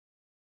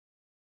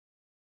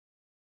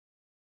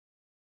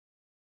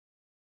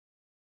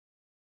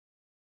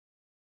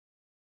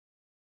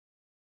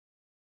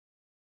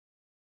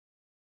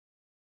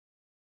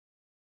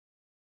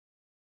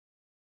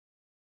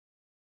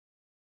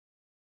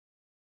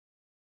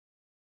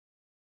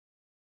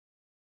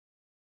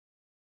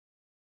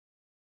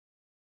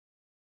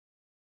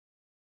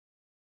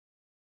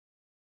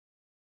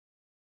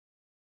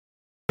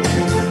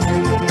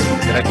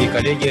Дорогие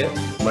коллеги,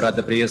 мы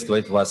рады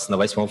приветствовать вас на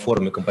 8-м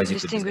форуме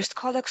 «Композиты». Distinguished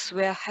colleagues,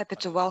 we are happy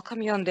to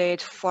welcome you on the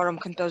 8th Forum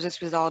Composites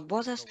Without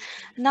Borders.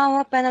 Now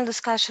our panel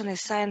discussion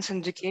is Science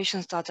and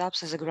Education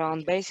Startups as a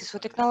ground basis for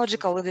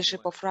technological leadership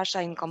of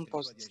Russia in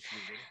composites.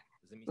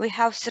 We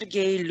have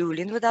Sergei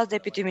Lulin with us,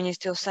 Deputy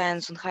Minister of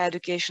Science and Higher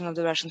Education of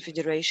the Russian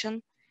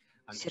Federation.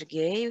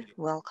 Sergei,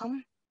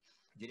 welcome.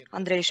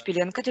 Andrei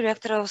Shpilenko,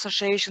 Director of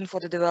Association for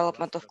the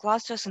Development of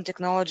Clusters and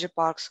Technology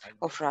Parks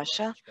of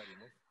Russia.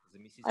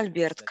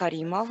 Albert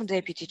Karimov,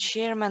 Deputy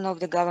Chairman of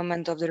the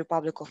Government of the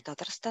Republic of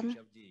Tatarstan.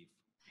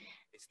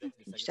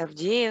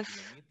 Avdeyev,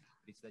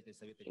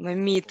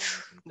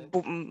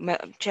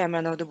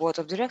 Chairman of the Board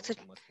of Directors,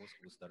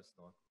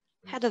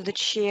 Head of the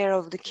Chair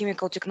of the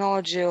Chemical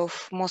Technology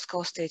of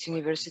Moscow State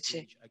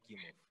University.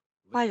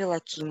 Pavel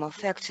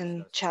Akimov,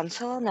 Acting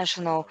Chancellor,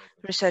 National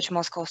Research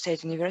Moscow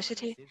State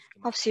University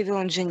of Civil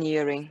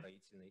Engineering.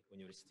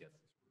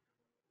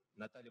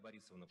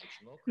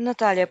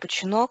 Natalia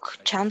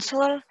Puchinok,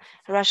 Chancellor,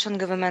 Russian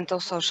Governmental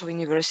Social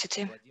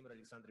University.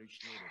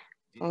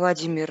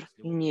 Vladimir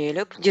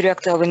Nelюб,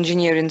 Director of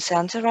Engineering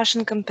Center,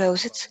 Russian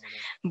Composites,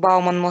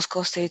 Bauman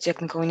Moscow State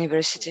Technical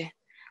University.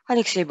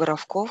 Alexei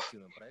Borovkov,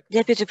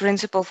 Deputy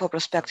Principal for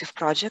Prospective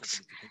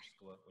Projects,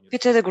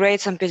 Peter the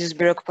Great, St.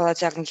 Petersburg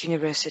Polytechnic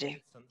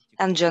University.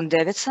 And John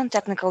Davidson,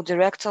 Technical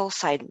Director,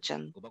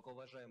 SciGen.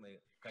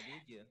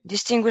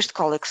 Distinguished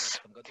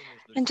colleagues,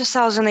 in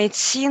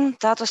 2018,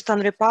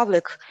 Tatarstan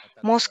Republic,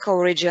 Moscow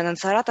region and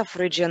Saratov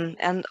region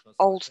and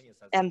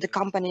the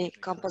company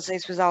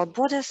Composites Without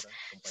Borders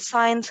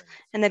signed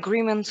an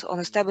agreement on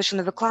establishing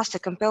of a cluster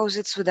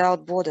Composites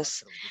Without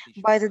Borders.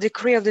 By the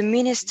decree of the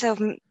Minister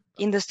of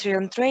Industry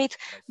and Trade,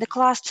 the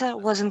cluster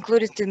was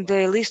included in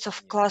the list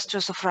of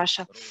clusters of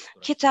Russia.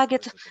 Key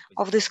target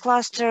of this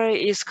cluster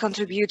is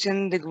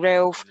contributing the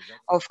growth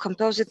of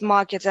composite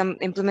market and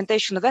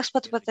implementation of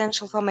export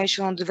potential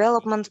formation and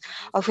development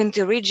of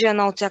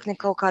interregional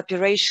technical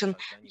cooperation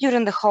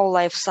during the whole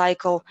life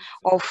cycle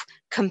of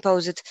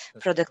composite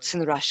products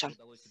in Russia.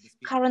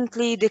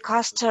 Currently, the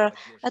cluster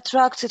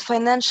attracted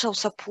financial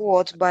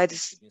support by the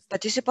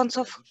participants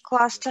of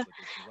cluster.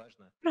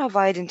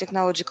 Providing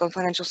technological and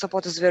financial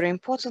support is very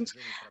important.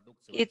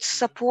 It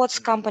supports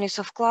companies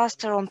of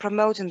cluster on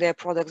promoting their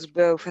products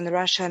both in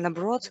Russia and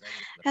abroad.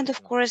 And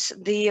of course,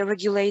 the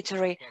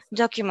regulatory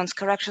documents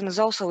correction is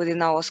also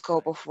within our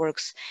scope of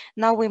works.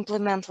 Now we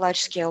implement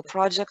large-scale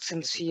projects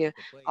in the sphere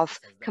of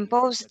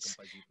composites,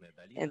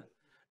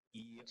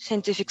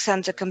 Scientific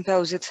Center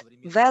Composite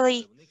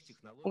Valley.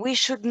 We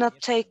should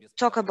not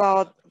talk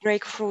about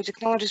breakthrough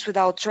technologies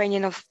without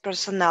training of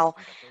personnel.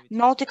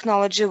 No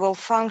technology will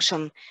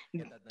function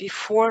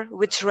before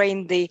we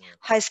train the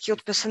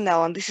high-skilled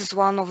personnel, and this is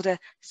one of the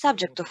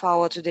subject of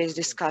our today's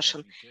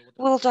discussion.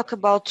 We'll talk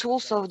about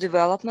tools of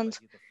development,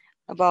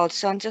 about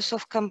centers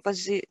of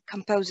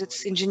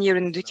composites,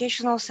 engineering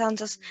educational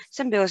centers,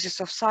 symbiosis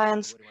of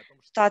science,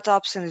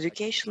 startups and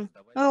education.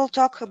 We will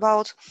talk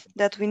about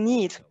that we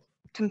need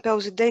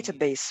composite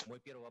database.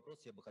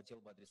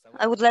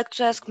 I would like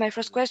to ask my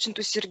first question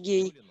to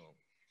Sergei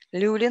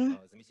Lulin,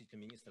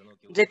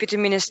 Deputy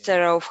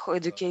Minister of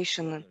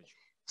Education and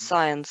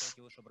Science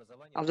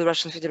of the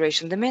Russian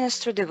Federation. The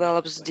ministry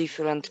develops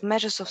different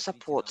measures of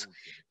support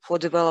for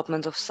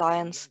development of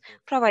science,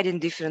 providing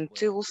different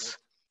tools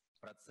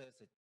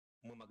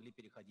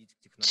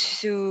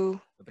to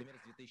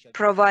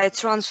provide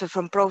transfer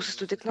from process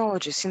to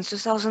technology. Since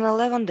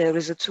 2011, there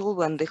is a tool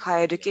when the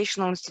higher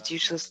educational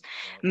institutions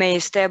may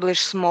establish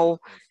small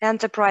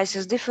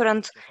enterprises.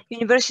 Different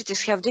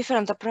universities have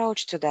different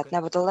approach to that.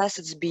 Nevertheless,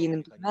 it's being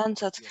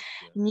implemented.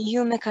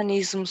 New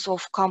mechanisms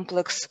of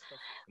complex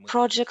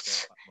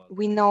projects.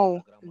 We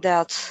know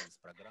that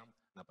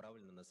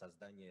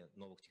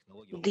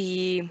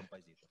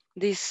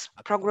these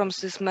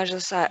programs, these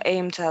measures are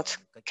aimed at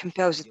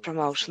composite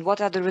promotion. What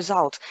are the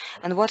results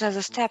and what are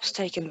the steps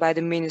taken by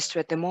the ministry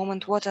at the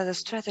moment? What are the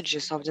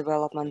strategies of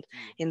development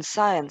in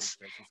science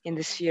in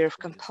the sphere of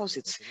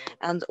composites?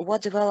 And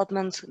what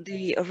development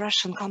the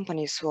Russian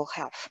companies will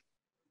have?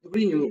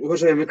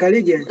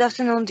 Good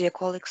afternoon, dear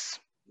colleagues.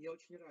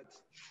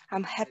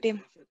 I'm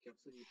happy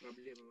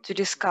to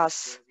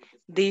discuss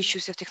the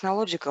issues of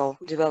technological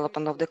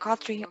development of the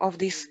country on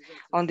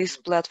this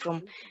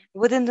platform.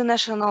 Within the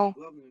national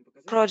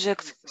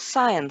project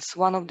Science,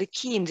 one of the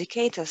key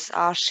indicators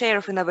are share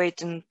of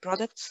innovating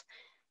products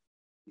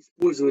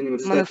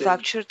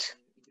manufactured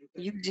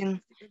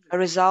using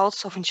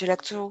results of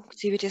intellectual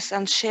activities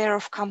and share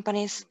of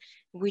companies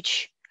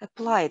which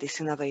apply these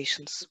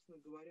innovations.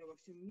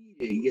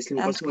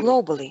 And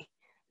globally,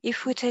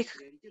 if we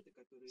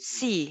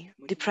see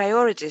the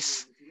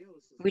priorities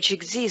which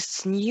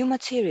exists, new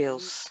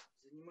materials,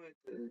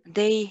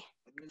 they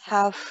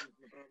have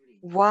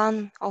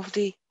one of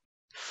the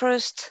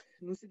first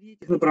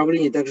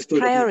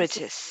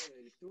priorities.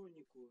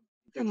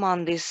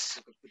 Among these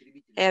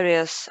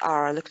areas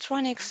are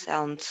electronics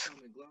and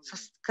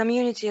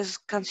communities,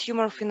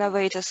 consumer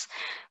innovators,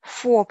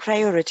 4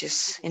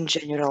 priorities in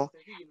general.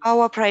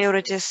 Our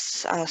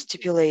priorities are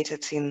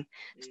stipulated in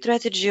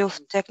strategy of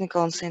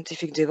technical and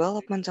scientific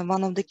development, and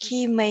one of the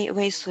key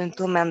ways to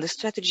implement the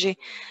strategy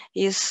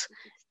is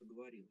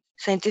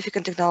scientific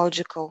and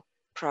technological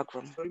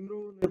program.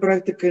 The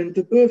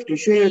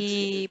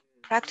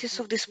practice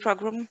of this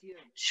program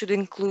should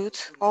include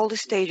all the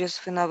stages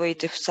of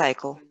innovative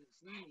cycle,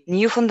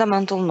 new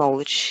fundamental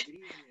knowledge,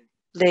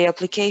 their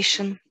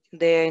application,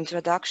 their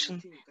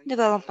introduction,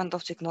 development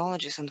of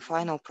technologies, and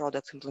final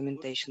product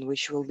implementation,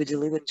 which will be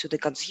delivered to the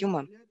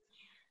consumer.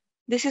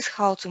 This is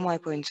how, to my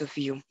point of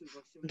view,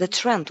 the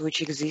trend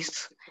which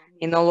exists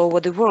in all over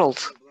the world,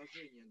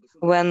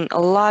 when a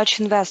large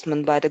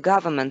investment by the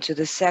government to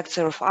the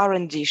sector of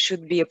R&D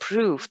should be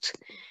approved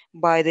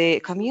by the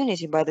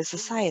community, by the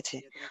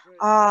society,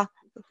 are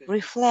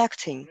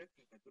reflected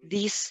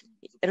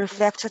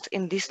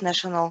in these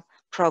national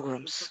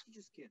programs.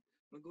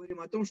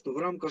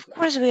 Of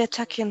course, we are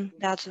talking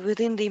that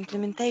within the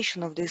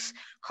implementation of this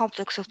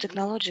complex of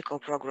technological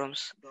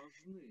programs,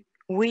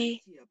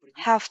 we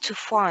have to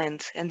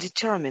find and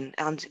determine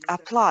and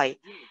apply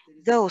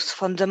those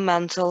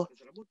fundamental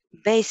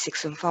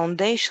basics and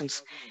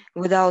foundations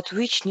without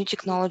which new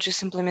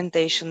technologies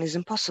implementation is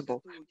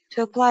impossible.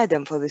 To apply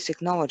them for these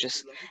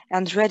technologies,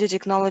 and ready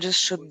technologies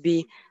should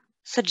be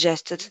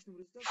suggested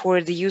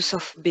for the use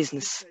of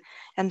business.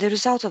 And the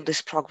result of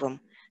this program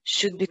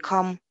should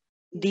become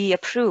the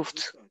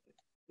approved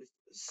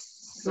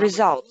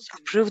results,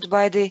 approved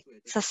by the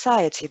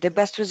society. The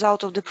best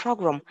result of the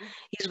program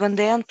is when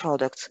the end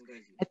product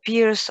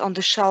appears on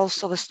the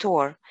shelves of a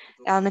store,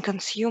 and the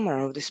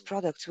consumer of this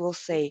product will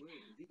say,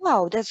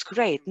 wow, that's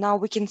great, now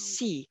we can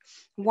see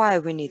why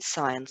we need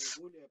science.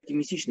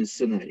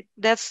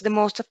 That's the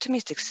most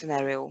optimistic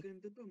scenario.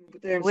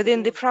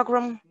 Within the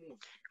program,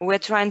 we're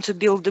trying to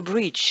build the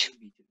bridge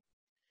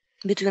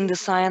between the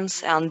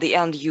science and the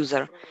end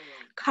user.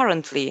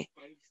 Currently,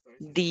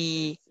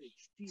 the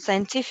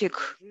scientific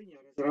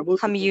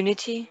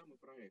community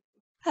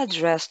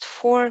addressed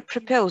 4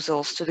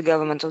 proposals to the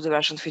government of the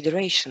Russian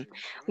Federation.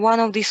 One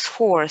of these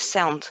 4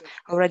 sent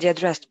already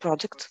addressed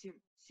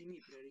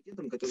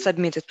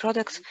submitted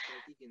products,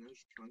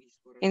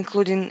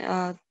 including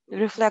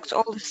reflects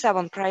all the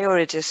 7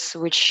 priorities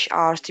which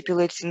are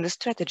stipulated in the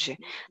strategy.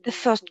 The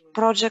first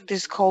project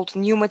is called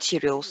New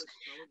Materials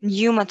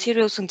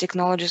and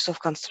Technologies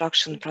of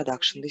Construction and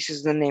Production. This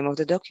is the name of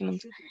the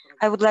document.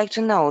 I would like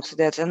to note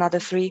that other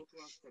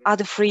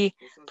 3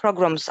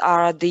 programs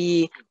are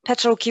the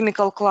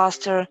petrochemical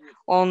cluster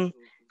on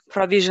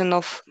provision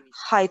of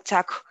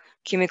high-tech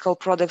chemical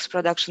products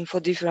production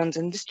for different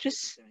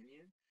industries,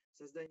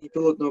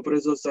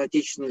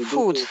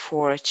 food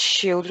for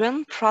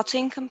children,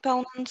 protein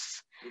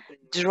components,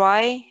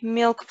 dry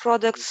milk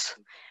products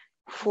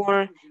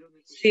for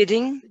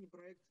feeding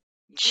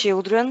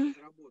children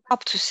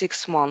up to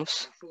 6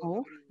 months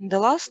old. The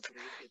last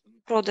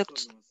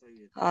project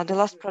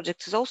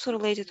is also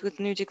related with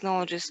new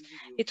technologies.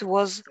 It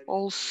was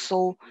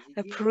also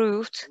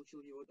approved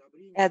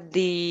at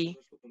the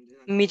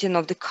meeting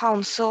of the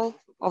Council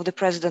of the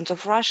President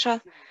of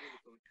Russia,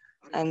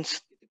 and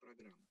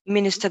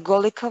Minister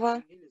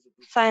Golikova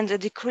signed a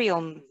decree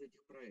on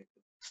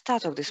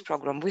start of this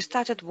program. We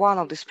started one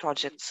of these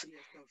projects.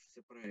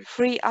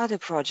 3 other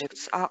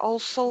projects are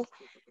also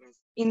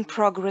in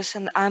progress,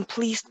 and I'm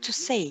pleased to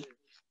say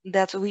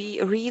that we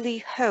really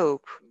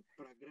hope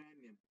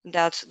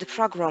that the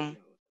program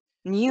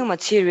New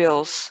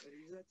Materials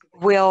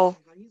will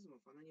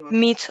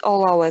meet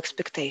all our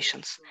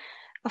expectations.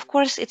 Of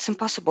course, it's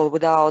impossible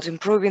without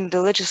improving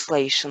the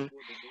legislation.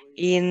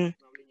 In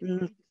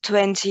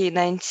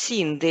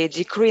 2019, the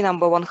decree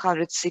number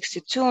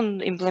 162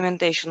 on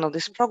implementation of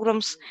these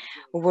programs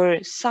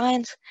were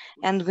signed,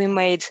 and we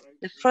made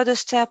the further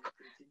step.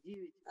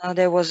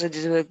 There was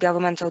a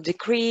governmental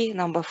decree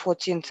number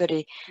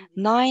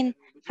 1439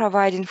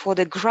 providing for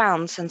the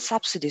grants and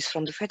subsidies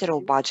from the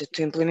federal budget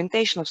to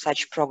implementation of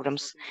such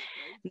programs.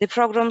 The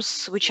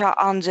programs which are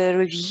under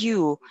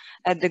review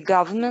at the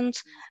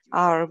government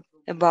are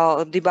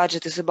the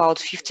budget is about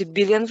 50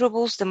 billion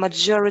rubles. The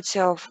major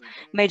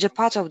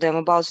part of them,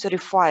 about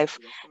 35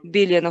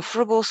 billion of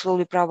rubles, will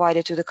be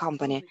provided to the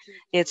company.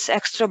 It's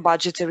extra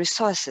budgetary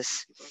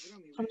resources.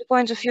 From the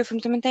point of view of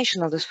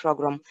implementation of this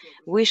program,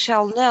 we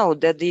shall know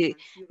that the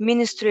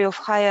Ministry of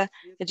Higher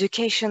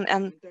Education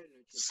and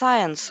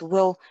Science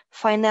will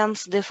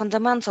finance the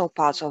fundamental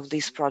part of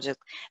this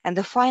project, and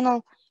the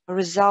final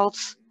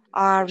results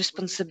are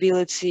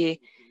responsibility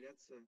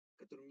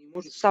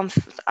some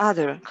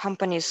other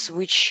companies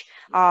which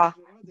are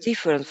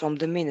different from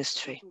the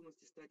ministry.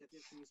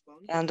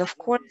 And of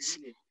course,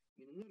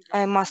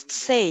 I must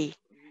say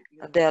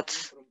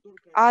that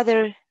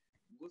other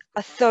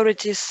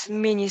authorities,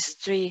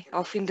 Ministry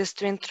of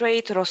Industry and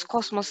Trade,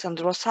 Roscosmos and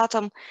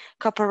Rosatom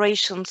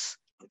corporations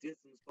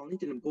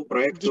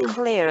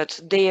declared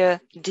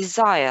their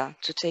desire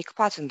to take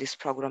part in this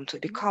program, to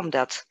become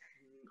that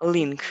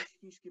link.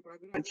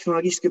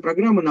 Технологические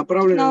программы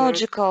направлены на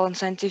Technological and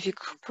scientific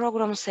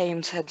programs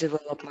aimed at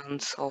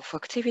development of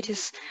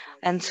activities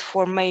and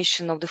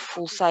formation of the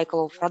full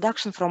cycle of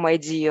production from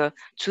idea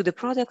to the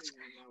product,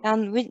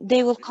 and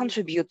they will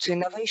contribute to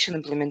innovation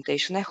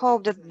implementation. I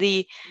hope that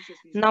the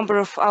number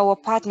of our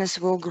partners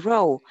will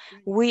grow.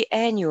 We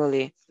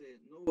annually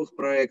новых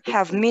проектов,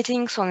 have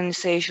meetings on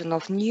initiation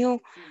of new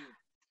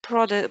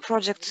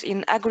projects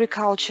in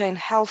agriculture, in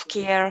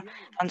healthcare,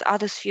 and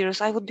other spheres.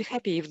 I would be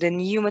happy if the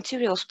new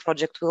materials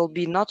project will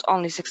be not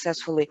only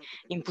successfully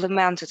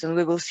implemented and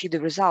we will see the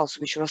results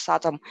which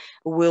Rosatom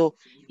will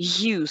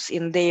use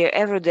in their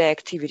everyday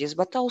activities,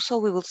 but also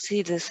we will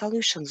see the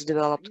solutions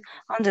developed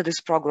under this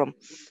program.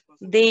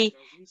 The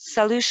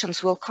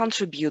solutions will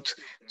contribute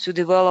to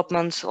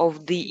development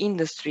of the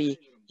industry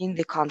in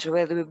the country,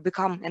 where they will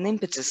become an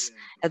impetus,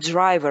 a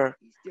driver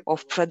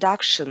of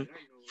production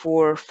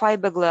for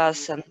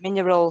fiberglass and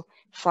mineral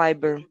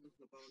fiber,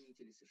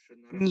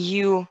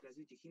 new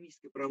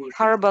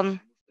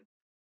carbon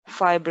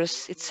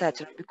fibers,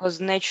 etc.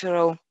 Because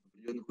natural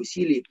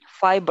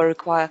fiber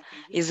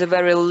is a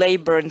very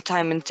labor and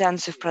time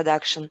intensive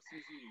production.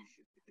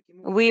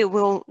 We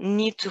will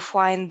need to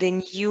find the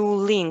new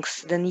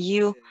links, the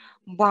new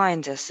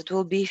binders. It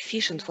will be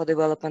efficient for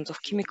development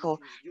of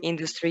chemical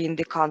industry in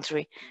the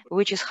country,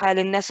 which is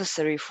highly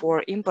necessary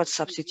for import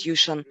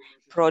substitution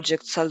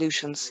project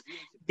solutions.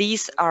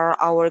 These are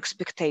our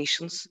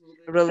expectations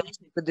related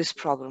to this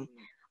problem.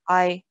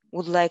 I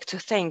would like to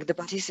thank the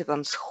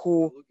participants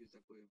who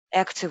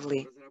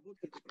actively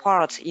took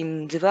part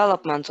in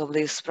development of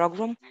this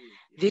program.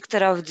 Viktor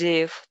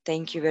Avdeyev,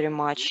 thank you very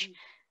much.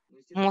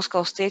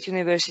 Moscow State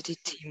University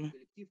team,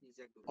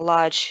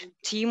 large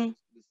team,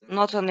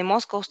 not only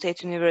Moscow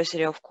State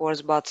University, of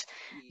course, but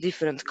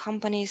different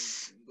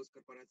companies,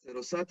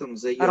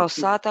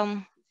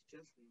 Rosatom,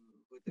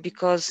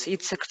 because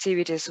its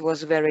activities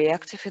was very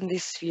active in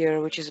this sphere,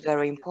 which is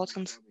very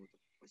important.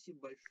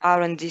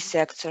 R&D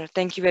sector.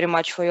 Thank you very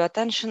much for your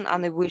attention,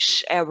 and I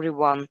wish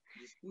everyone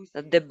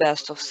the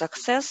best of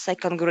success. I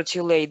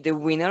congratulate the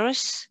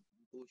winners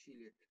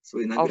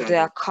of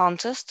their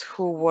contest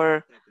who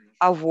were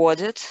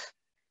awarded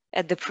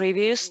at the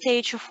previous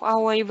stage of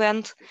our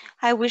event.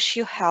 I wish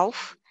you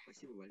health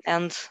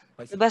and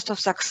the best of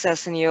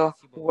success in your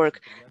work.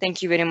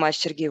 Thank you very much,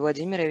 Sergei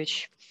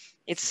Vladimirovich.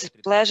 It's a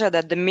pleasure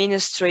that the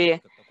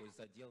ministry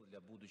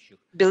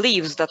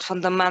believes that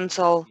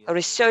fundamental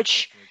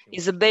research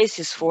is a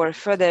basis for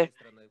further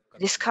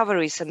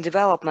discoveries and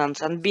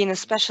development. And being a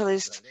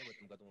specialist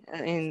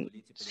in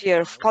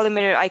sphere of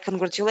polymer, I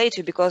congratulate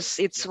you because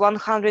it's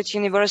 100th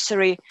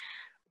anniversary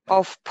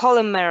of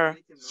polymer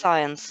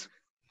science.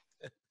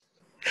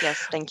 Yes,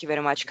 thank you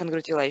very much.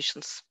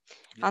 Congratulations.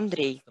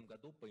 Andrei.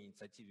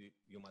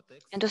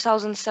 In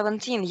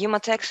 2017,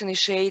 Humatex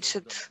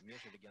initiated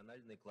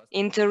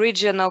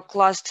interregional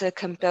cluster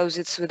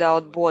Composites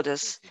Without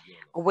Borders,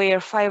 where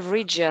 5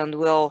 regions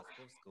will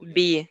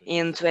be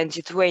in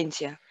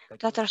 2020.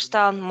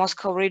 Tatarstan,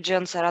 Moscow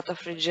region,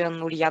 Saratov region,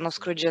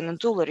 Ulyanovsk region,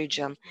 and Tula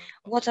region.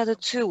 What are the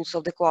tools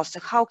of the cluster?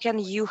 How can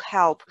you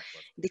help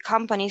the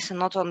companies, and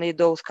not only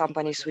those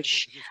companies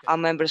which are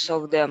members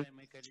of the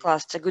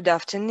cluster? Good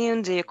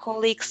afternoon, dear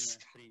colleagues.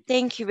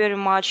 Thank you very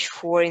much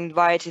for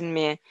inviting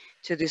me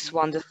to this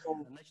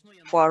wonderful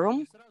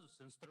forum.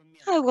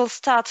 I will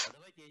start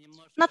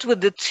not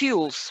with the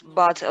tools,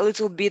 but a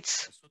little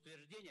bit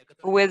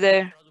with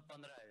the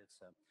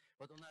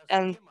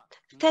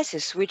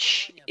thesis,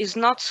 which is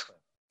not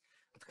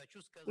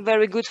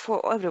very good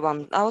for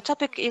everyone. Our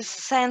topic is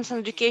science and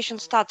education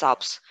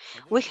startups.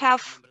 We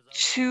have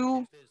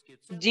 2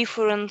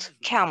 different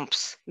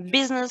camps,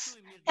 business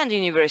and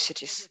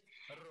universities,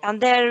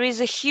 and there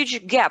is a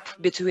huge gap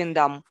between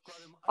them.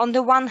 On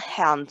the one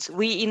hand,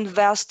 we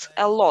invest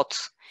a lot.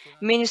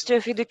 Ministry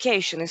of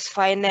Education is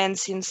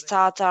financing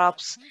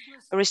startups,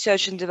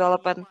 research and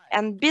development,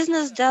 and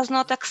business does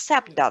not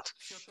accept that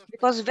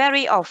because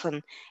very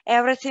often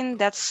everything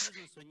that's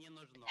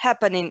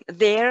happening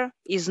there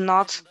is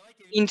not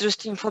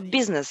interesting for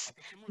business.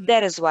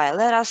 That is why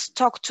let us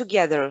talk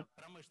together.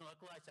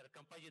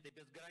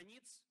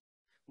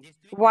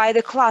 Why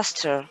the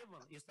cluster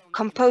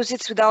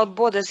Composites Without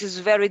Borders is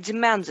very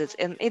demanded,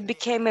 and it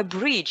became a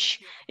bridge,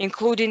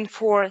 including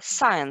for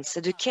science,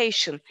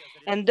 education,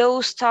 and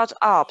those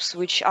startups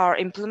which are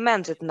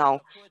implemented now.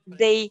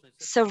 They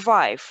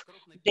survive,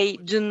 they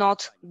do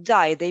not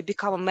die, they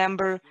become a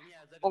member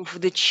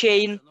of the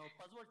chain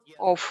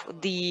of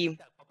the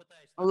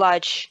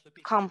large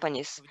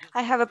companies.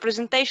 I have a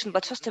presentation,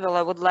 but first of all,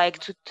 I would like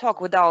to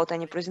talk without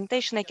any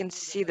presentation. I can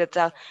see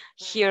that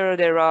here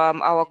there are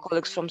our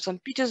colleagues from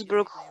St.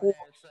 Petersburg who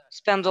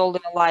spend all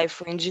their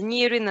life in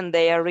engineering and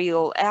they are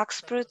real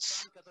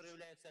experts.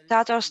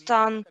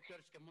 Tatarstan,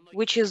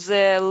 which is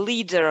a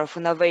leader of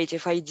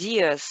innovative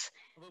ideas.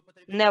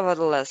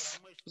 Nevertheless,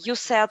 you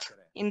said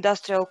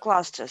industrial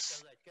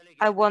clusters.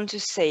 I want to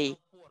say,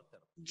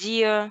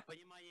 dear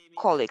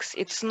colleagues,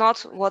 it's not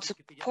what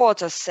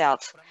Porter said.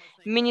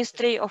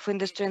 Ministry of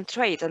Industry and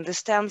Trade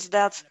understands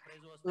that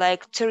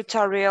like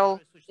territorial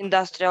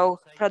industrial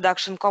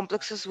production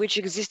complexes which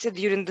existed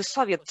during the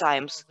Soviet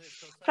times.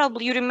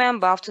 Probably you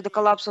remember after the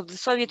collapse of the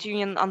Soviet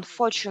Union,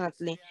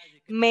 unfortunately,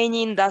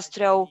 many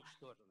industrial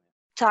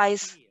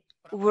ties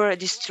were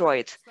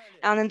destroyed,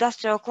 and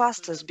industrial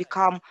clusters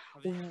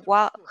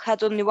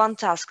had only one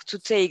task: to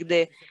take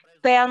the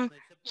pen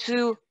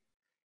to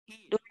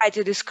write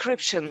a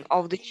description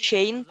of the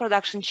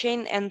production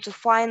chain, and to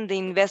find the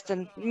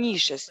investment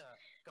niches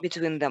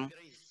between them.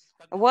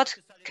 What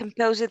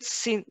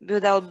composites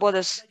without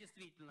borders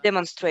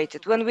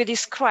demonstrated. When we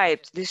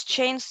described these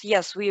chains,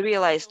 yes, we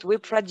realized we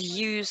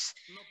produce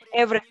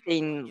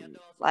everything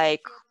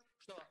like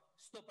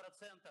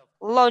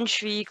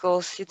launch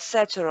vehicles,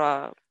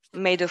 etc.,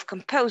 made of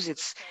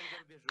composites.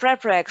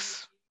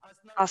 Prepregs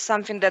are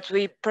something that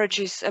we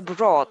purchase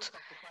abroad,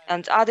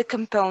 and other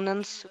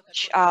components,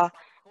 which are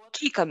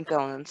key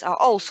components, are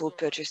also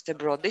purchased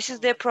abroad. This is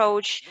the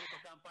approach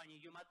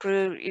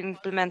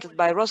implemented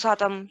by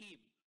Rosatom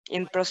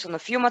in person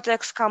of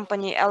Humatex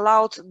company,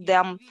 allowed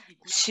them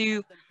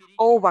to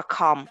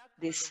overcome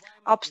these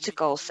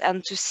obstacles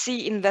and to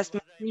see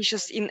investment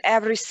niches in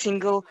every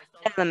single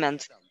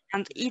element.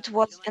 And it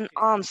was an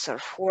answer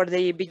for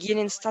the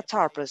beginning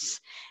startups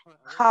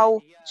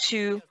how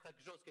to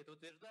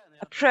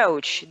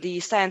approach the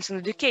science and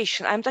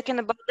education. I'm talking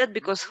about that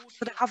because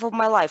for the half of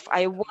my life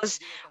I was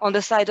on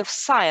the side of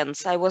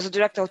science. I was a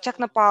director of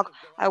Technopark,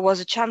 I was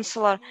a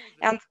chancellor,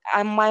 and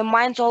my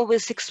mind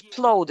always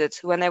exploded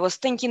when I was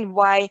thinking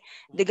why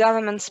the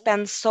government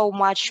spends so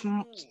much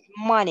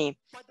money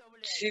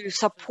to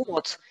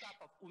support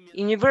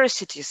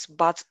universities,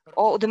 but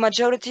the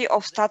majority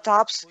of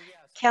startups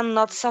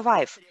cannot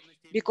survive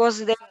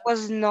because there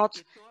was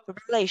not a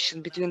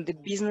relation between the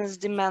business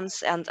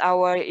demands and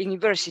our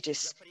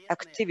universities'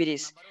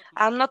 activities.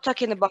 I'm not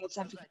talking about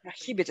something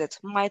prohibited.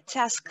 My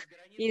task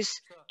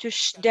is to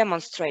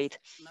demonstrate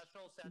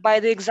by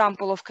the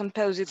example of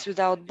composites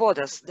without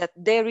borders that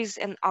there is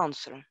an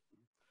answer.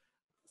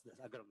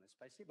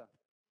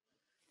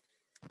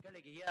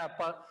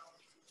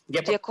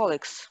 Dear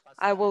colleagues,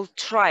 I will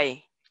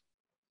try.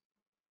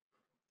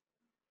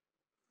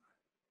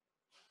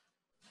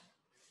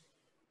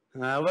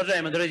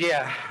 Уважаемые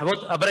друзья,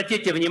 вот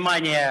обратите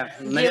внимание,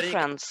 Dear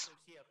friends,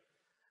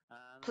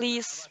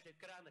 please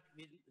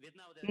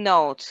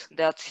note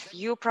that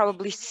you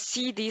probably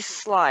see this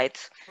slide.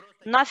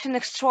 Nothing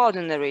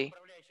extraordinary.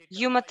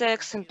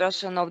 Humatex, in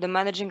person of the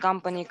managing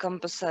company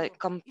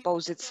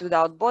Composites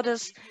Without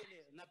Borders,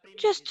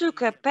 just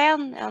took a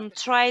pen and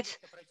tried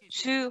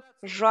to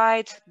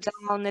write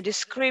down a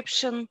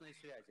description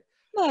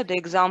by the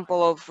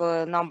example of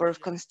a number of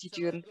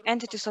constituent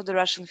entities of the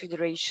Russian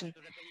Federation.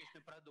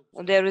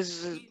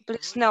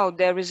 Please note,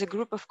 there is a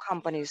group of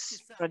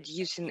companies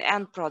producing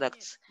end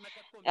products,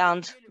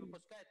 and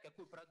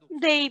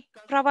they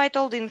provide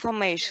all the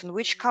information,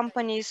 which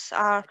companies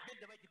are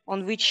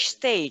on which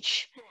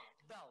stage.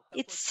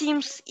 It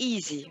seems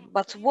easy,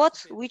 but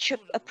which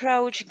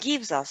approach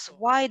gives us?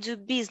 Why do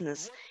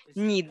business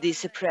need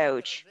this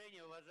approach?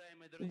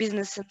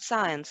 Business and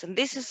science. And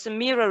this is a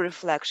mirror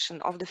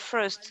reflection of the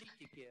first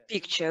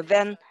picture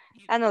when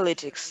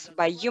analytics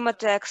by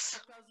Humatex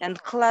and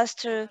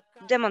Cluster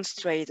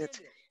demonstrated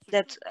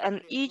that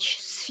in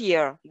each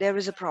sphere there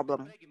is a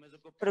problem.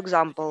 For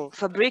example,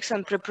 fabrics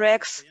and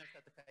prepregs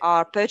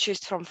are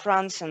purchased from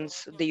France and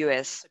the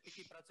US.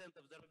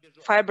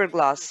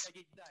 Fiberglass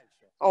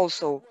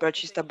also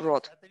purchased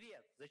abroad.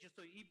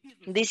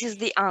 This is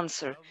the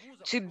answer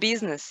to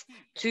business,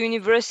 to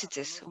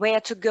universities,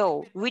 where to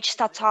go, which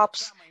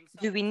startups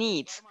do we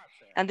need.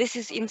 And this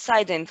is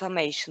insider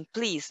information.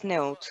 Please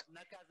note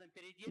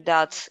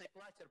that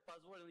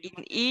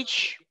in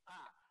each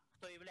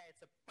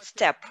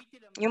step,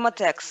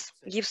 Humatex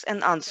gives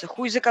an answer.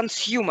 Who is a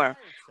consumer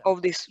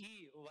of these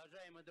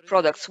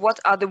products? What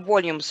are the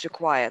volumes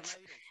required?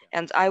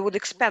 And I would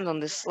expand on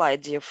this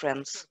slide, dear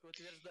friends.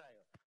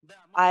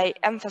 I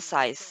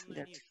emphasize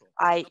that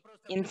I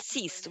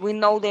insist we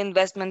know the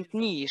investment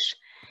niche.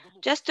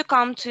 Just to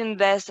come to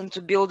invest and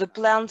to build a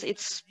plant,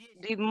 it's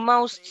the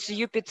most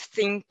stupid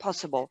thing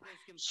possible.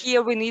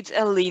 Here we need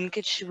a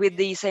linkage with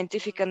the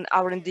scientific and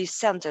R&D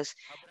centers,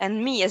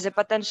 and me as a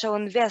potential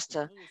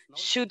investor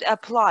should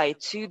apply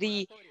to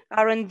the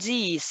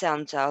R&D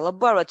center,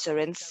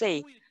 laboratory, and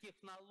say,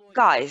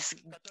 guys,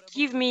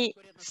 give me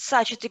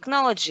such a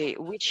technology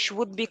which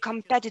would be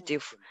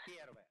competitive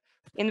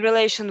in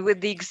relation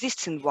with the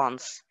existing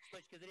ones.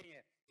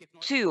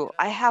 2,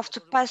 I have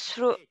to pass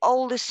through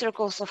all the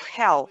circles of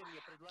hell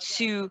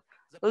to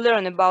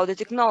learn about the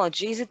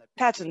technology. Is it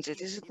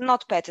patented? Is it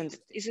not patented?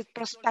 Is it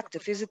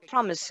prospective? Is it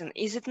promising?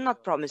 Is it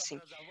not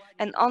promising?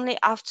 And only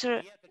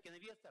after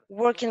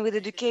working with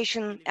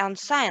education and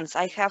science,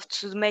 I have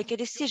to make a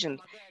decision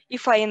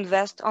if I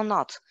invest or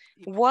not.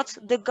 What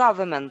the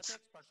government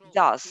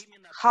does,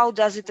 how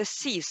does it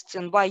assist,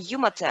 and why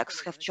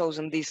Humatex have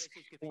chosen this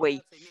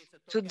way.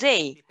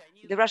 Today,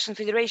 the Russian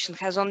Federation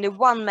has only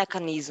one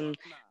mechanism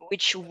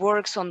which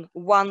works on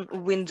one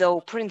window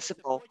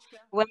principle.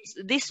 When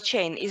this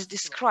chain is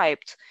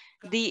described,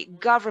 the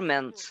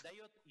government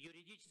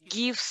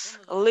gives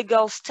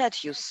legal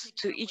status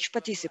to each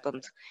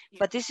participant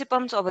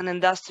of an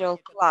industrial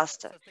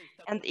cluster,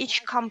 and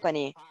each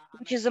company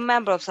which is a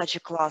member of such a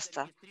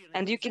cluster,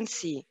 and you can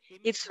see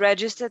it's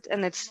registered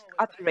and it's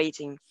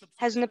operating,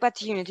 has an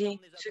opportunity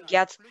to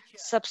get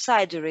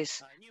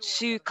subsidiaries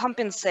to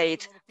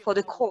compensate for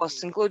the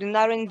costs, including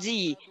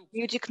R&D,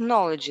 new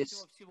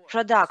technologies,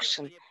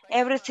 production.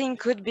 Everything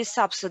could be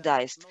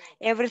subsidized,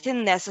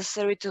 everything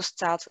necessary to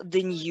start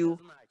the new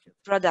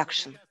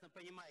production.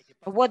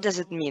 What does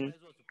it mean?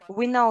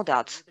 We know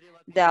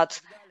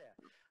that,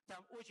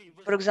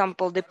 for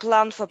example, the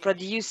plant for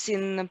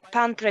producing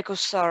pan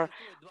precursor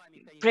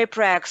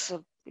prepregs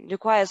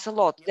requires a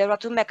lot. There are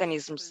two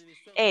mechanisms.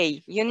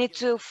 A, you need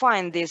to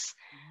find this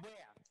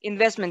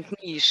investment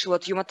niche,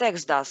 what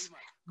Humatex does.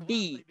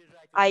 B,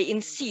 I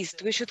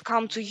insist we should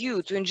come to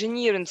you, to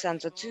engineering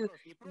center, to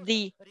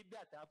the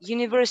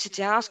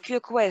university, ask you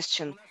a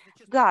question.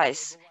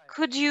 Guys,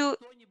 could you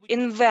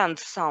invent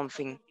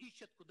something?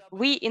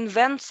 We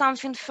invent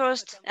something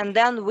first and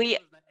then we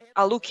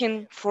are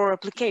looking for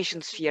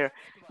application sphere.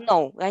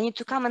 No, I need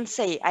to come and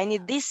say, I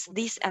need this,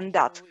 this, and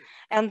that.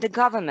 And the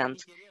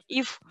government,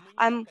 if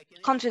I'm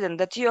confident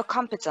that you are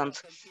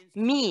competent,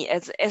 me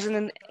as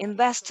an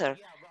investor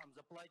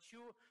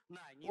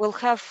will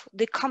have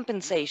the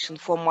compensation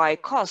for my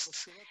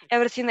costs,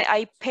 everything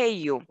I pay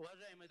you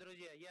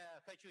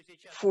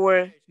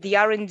for the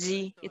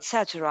R&D,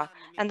 etc.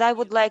 And I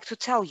would like to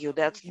tell you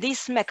that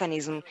this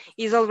mechanism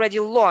is already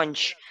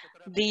launched.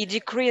 The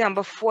decree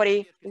number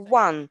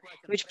 41,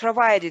 which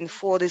providing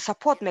for the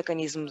support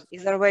mechanisms,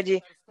 is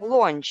already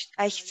launched.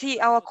 I see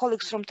our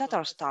colleagues from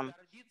Tatarstan.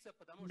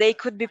 They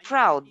could be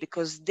proud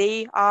because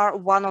they are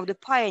one of the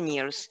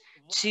pioneers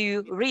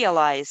to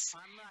realize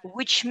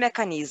which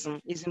mechanism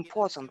is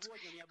important,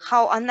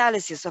 how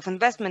analysis of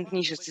investment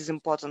niches is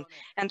important.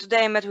 And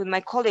today I met with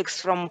my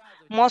colleagues from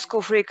Moscow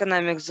Free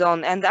Economic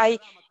Zone, and I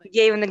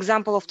gave an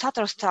example of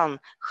Tatarstan,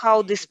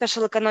 how the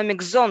special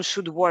economic zone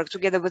should work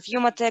together with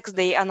Humatex.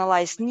 They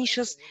analyze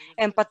niches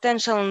and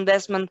potential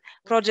investment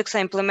projects are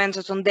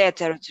implemented on their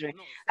territory.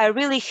 I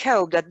really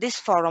hope that this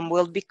forum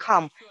will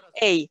become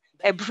a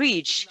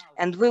bridge,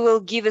 and we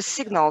will give a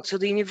signal to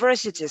the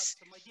universities.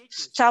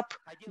 Stop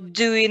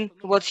doing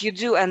what you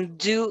do and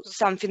do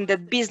something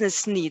that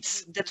business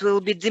needs, that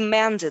will be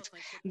demanded,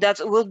 that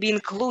will be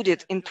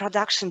included in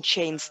production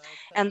chains.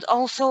 And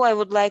also I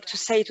would like to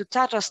say to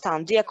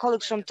Tatarstan, dear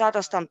colleagues from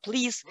Tatarstan,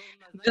 please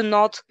do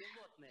not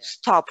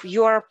stop.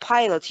 You are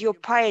pilots, you're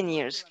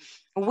pioneers.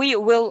 We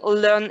will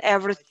learn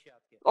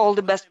all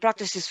the best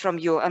practices from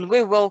you and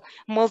we will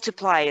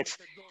multiply it.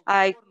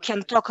 I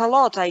can talk a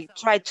lot. I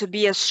try to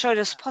be as short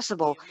as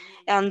possible.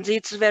 And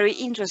it's very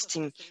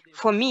interesting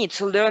for me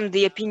to learn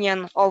the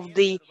opinion of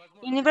the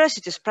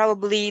universities.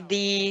 Probably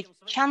the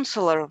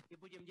chancellor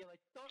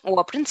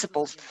or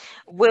principals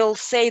will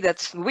say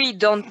that we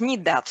don't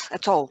need that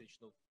at all.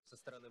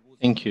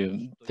 Thank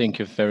you. Thank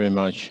you very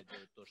much.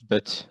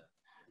 But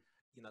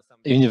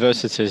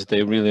universities,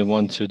 they really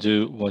want to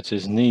do what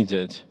is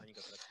needed.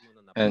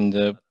 And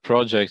the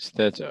projects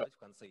that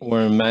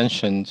were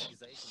mentioned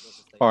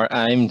are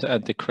aimed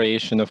at the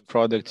creation of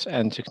products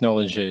and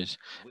technologies,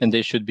 and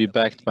they should be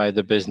backed by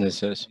the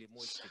businesses.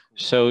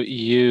 So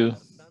you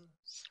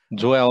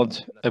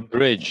dwelled a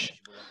bridge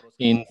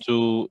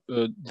into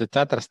the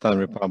Tatarstan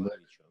Republic.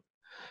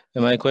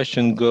 And my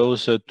question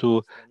goes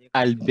to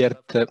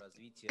Albert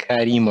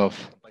Karimov.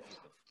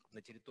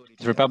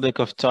 The Republic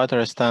of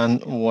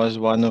Tatarstan was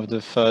one of the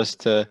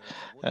first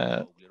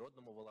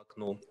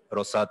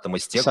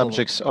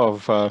subjects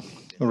of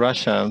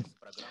Russia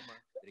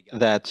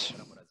that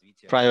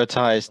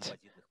prioritized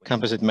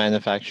composite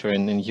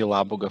manufacturing in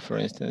Yelabuga, for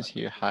instance.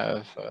 You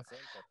have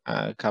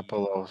a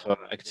couple of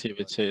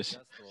activities,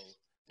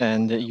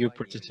 and you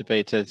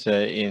participated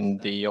in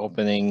the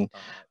opening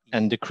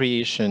and the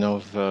creation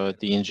of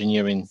the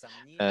engineering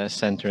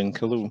center in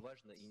Kalu.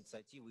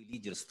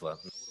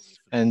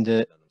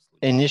 And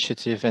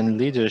initiative and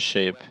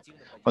leadership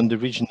on the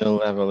regional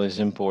level is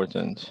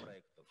important.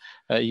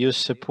 You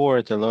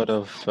support a lot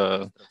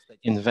of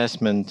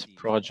investment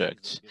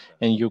projects,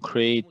 and you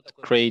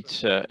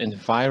create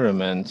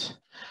environment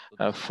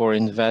for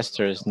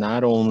investors,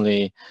 not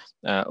only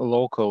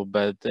local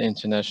but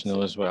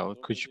international as well.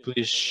 Could you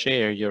please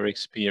share your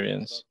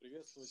experience?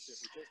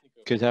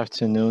 Good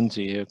afternoon,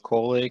 dear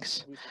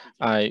colleagues.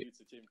 I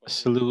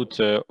salute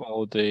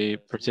all the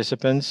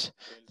participants.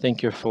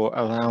 Thank you for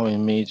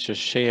allowing me to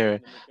share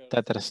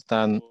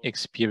Tatarstan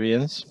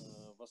experience.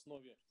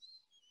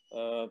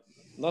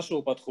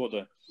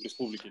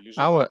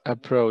 Our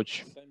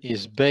approach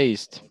is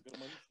based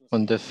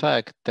on the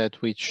fact that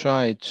we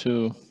try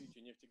to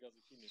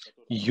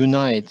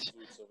unite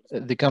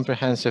the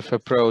comprehensive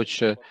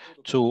approach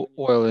to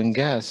oil and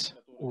gas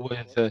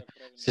with a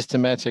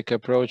systematic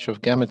approach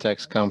of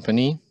Gametex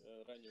company.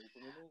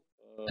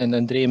 And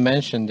Andrei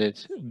mentioned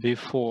it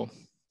before.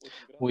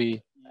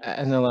 They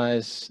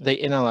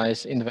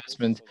analyze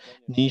investment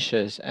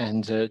niches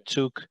and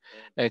took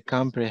a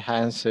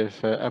comprehensive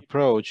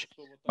approach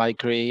by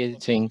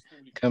creating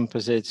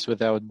Composites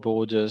Without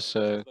Borders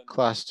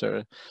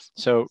cluster.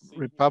 So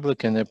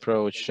Republican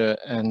approach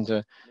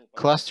and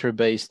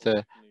cluster-based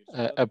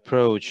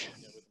approach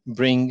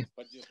bring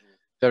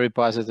very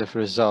positive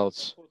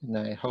results, and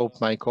I hope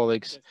my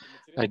colleagues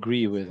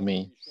agree with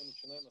me.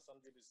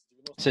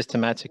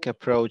 Systematic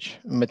approach,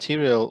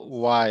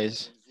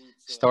 material-wise,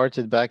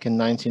 started back in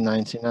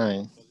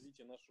 1999.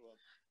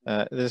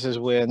 This is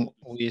when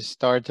we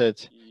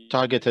started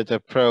targeted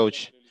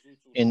approach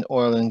in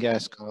oil and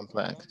gas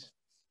complex.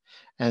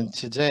 And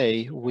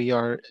today we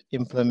are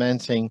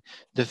implementing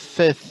the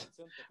fifth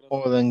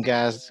oil and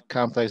gas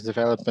complex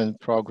development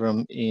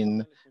program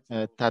in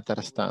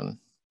Tatarstan.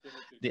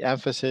 The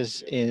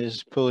emphasis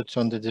is put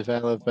on the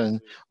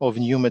development of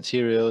new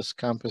materials,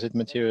 composite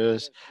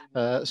materials,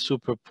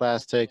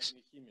 superplastics,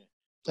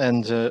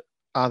 and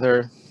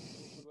other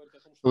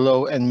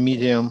low and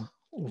medium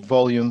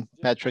volume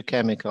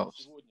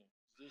petrochemicals.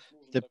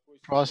 The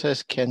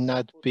process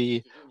cannot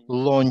be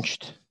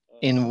launched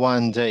in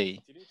one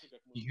day.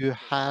 You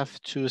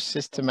have to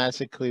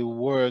systematically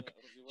work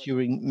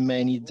during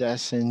many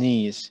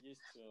decennies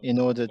in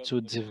order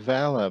to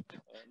develop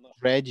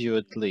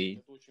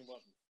gradually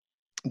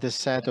the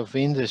set of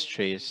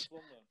industries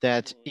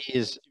that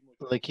is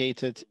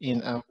located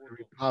in our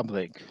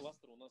republic.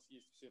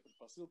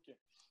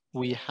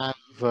 We have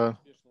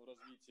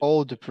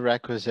all the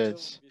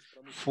prerequisites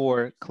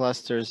for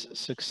cluster's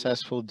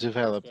successful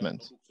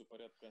development.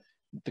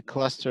 The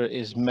cluster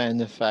is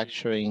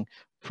manufacturing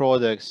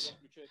products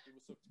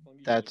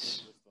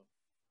that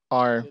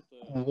are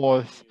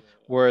worth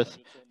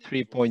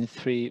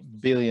 3.3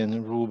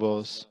 billion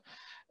rubles,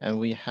 and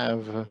we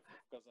have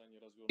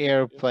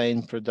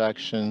airplane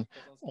production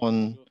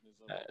on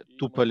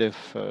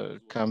Tupolev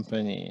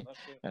company,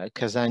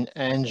 Kazan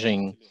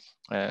Engine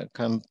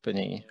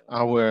company,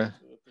 our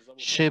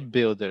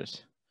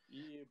shipbuilders,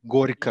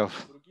 Gorkov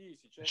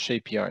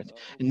shipyard,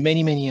 and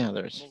many, many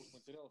others.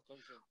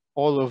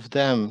 All of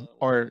them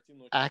are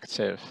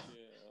active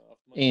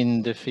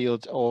in the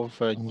field of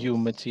new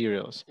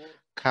materials.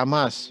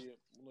 KAMAZ,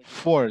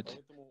 Ford,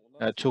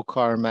 two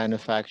car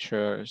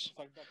manufacturers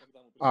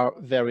are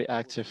very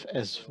active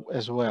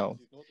as well.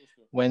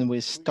 When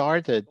we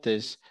started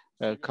this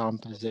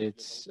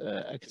composites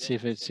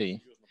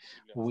activity,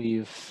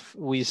 we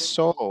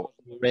saw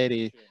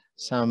already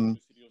some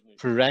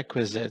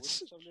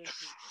prerequisites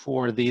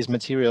for these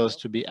materials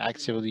to be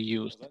actively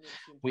used.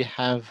 We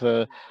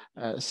have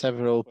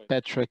several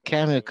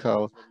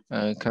petrochemical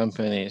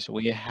companies.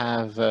 We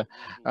have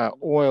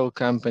oil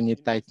company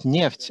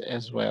Tatneft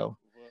as well,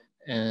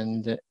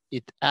 and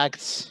it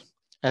acts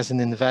as an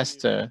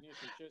investor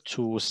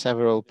to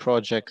several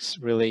projects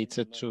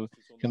related to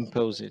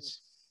composites.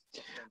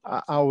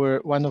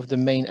 Our one of the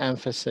main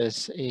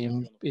emphasis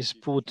is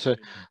put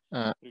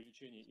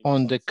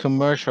on the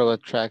commercial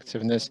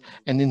attractiveness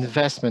and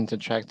investment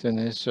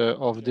attractiveness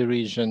of the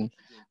region.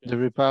 The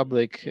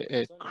Republic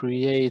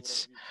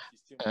creates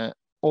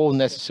all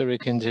necessary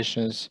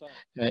conditions,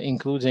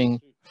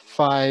 including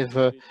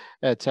five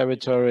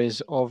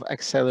territories of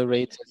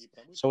accelerated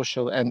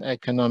social and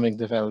economic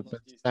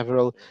development,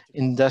 several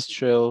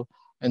industrial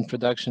and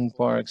production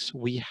parks.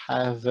 We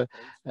have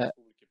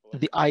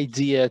the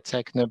IDEA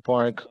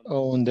Technopark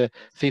owned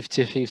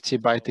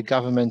 50-50 by the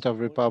government of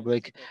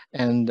Republic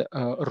and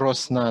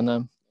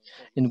Rosnana.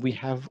 And we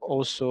have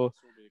also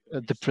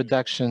the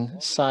production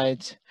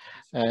site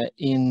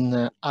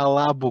in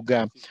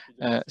Alabuga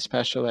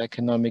special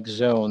economic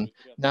zone.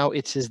 Now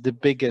it is the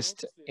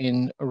biggest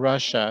in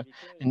Russia,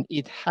 and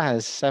it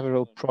has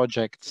several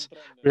projects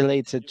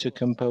related to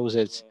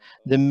composites.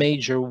 The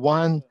major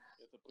one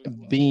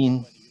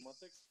being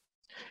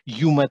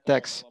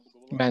Humatex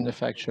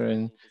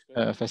manufacturing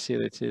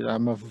facility.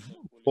 I'm a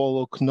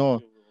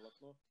Volokno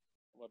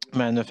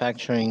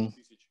manufacturing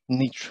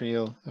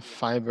nitrile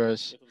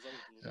fibers,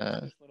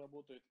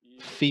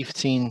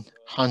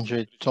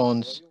 1,500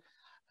 tons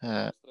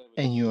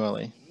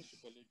annually.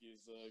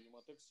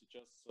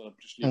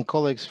 And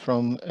colleagues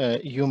from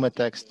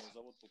Humatex,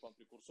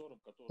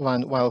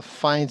 while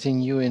finding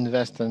new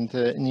investment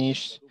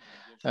niche,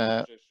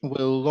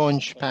 will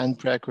launch pan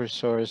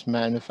precursors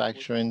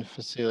manufacturing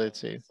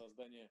facility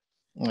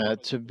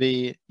to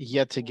be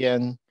yet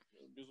again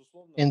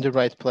in the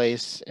right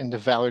place in the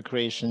value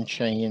creation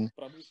chain,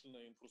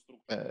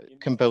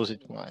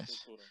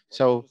 composite-wise.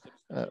 So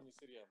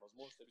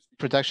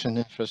production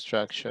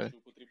infrastructure,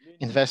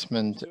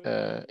 investment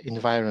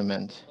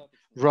environment,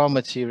 raw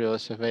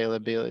materials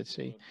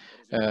availability,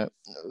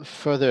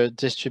 further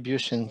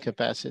distribution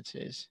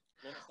capacities.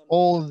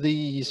 All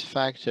these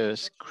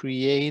factors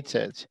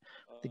created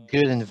the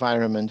good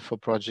environment for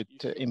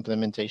project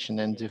implementation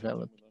and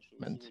development.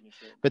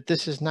 But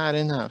this is not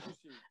enough,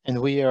 and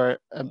we are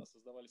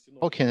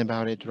talking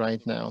about it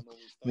right now.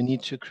 We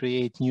need to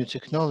create new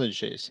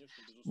technologies.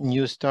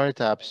 New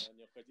startups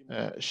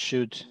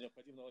should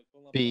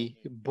be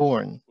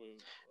born.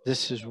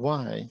 This is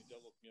why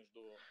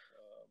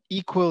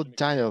equal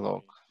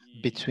dialogue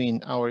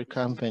between our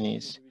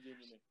companies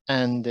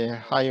and the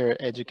higher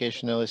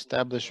educational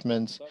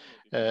establishments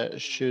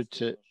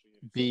should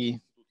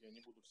be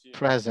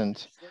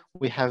present.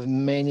 We have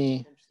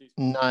many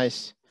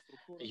nice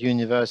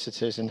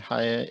universities and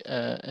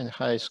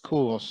high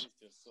schools.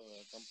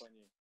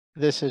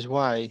 This is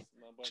why,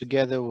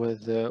 together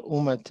with the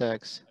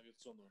UMATEX,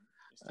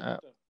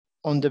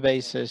 on the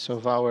basis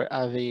of our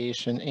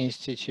Aviation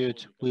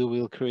Institute, we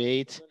will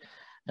create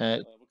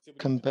a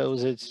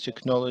Composites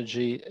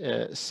Technology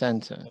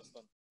Center.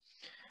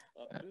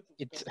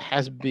 It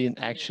has been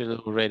actually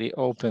already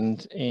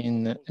opened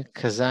in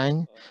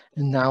Kazan,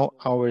 and now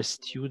our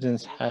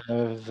students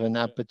have an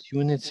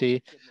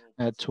opportunity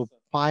to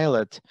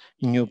pilot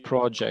new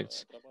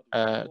projects,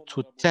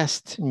 to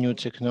test new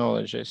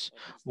technologies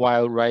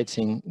while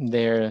writing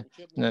their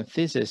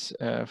thesis,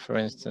 for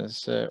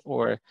instance,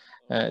 or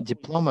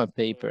diploma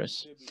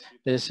papers.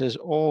 This is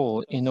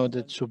all in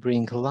order to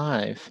bring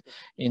life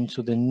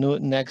into the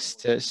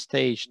next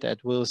stage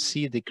that will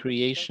see the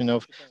creation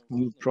of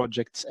new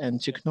projects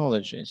and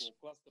technologies.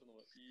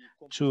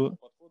 To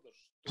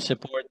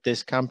support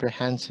this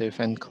comprehensive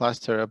and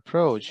cluster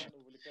approach,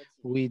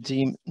 we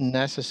deem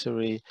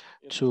necessary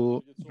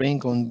to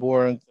bring on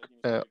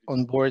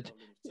board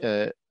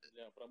the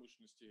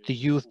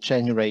youth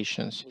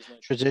generations.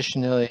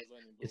 Traditionally,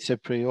 it's a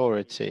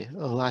priority.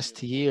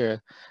 Last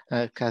year,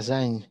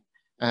 Kazan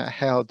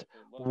held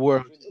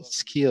World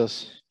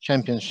Skills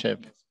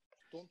Championship.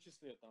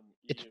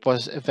 It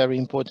was a very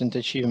important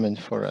achievement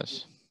for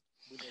us.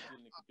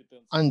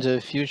 Under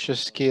future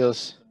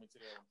skills,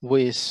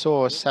 we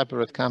saw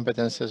separate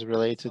competences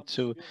related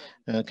to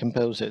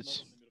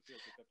composites.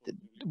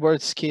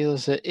 Word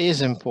skills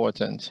is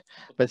important,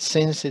 but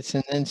since it's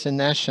an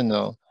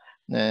international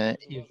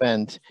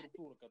event,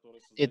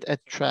 it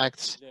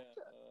attracts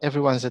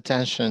everyone's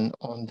attention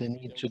on the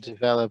need to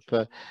develop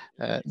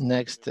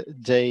next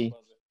day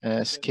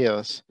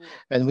skills.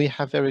 And we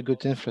have very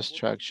good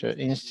infrastructure,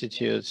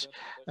 institutes,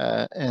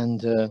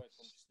 and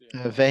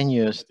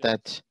venues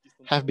that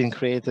have been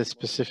created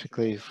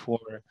specifically for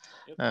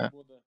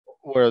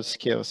world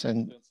skills.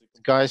 And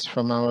guys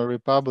from our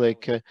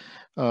republic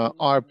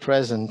are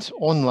present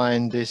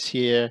online this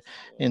year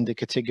in the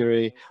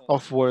category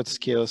of world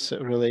skills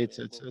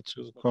related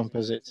to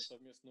composites.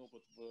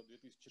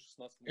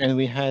 And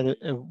we had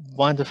a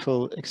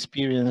wonderful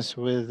experience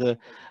with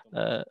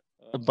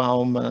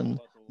Bauman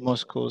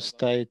Moscow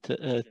State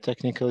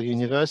Technical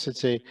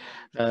University.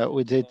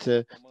 We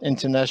did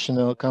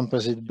International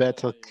Composite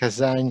Battle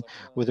Kazan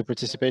with the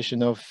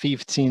participation of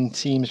 15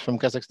 teams from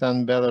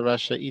Kazakhstan,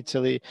 Belarus,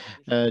 Italy,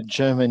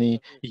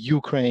 Germany,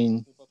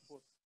 Ukraine.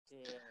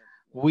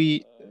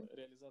 We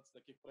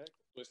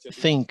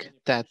think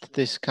that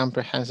this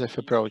comprehensive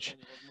approach,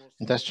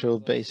 industrial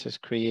basis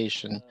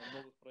creation,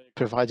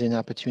 providing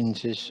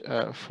opportunities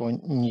for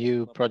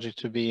new projects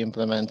to be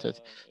implemented,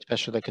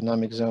 special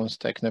economic zones,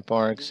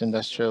 technoparks,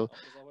 industrial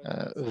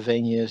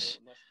venues,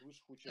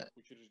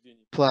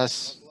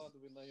 plus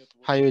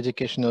higher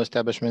educational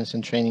establishments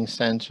and training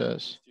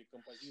centers.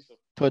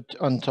 Put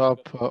on top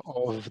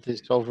of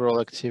this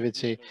overall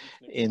activity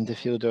in the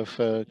field of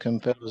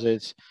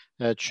composites,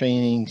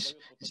 trainings,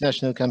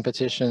 international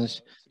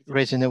competitions,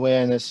 raising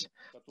awareness,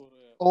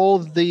 all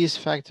these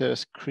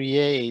factors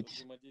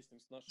create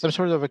some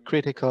sort of a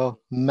critical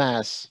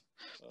mass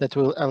that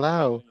will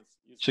allow,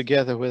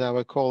 together with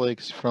our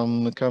colleagues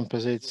from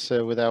Composites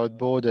Without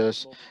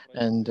Borders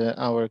and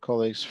our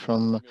colleagues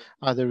from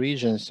other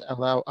regions,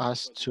 allow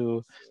us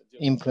to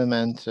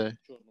implement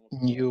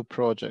new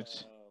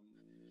projects.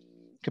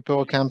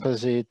 Capel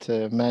Composite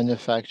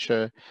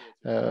manufacture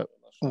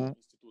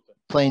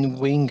plain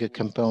wing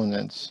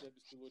components.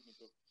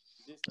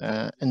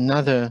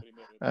 Another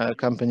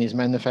company is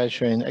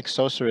manufacturing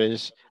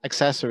accessories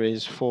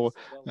for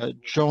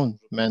drone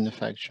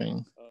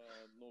manufacturing.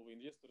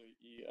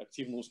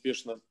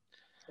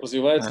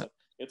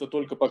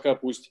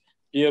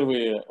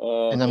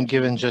 And I'm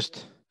giving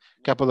just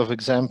a couple of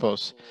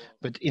examples,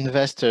 but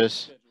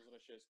investors,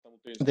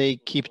 they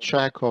keep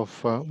track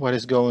of what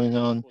is going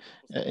on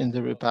in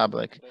the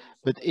Republic,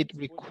 but it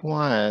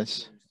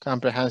requires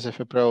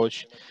comprehensive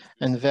approach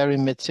and very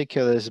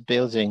meticulous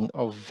building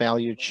of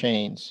value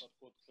chains.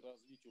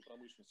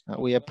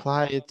 We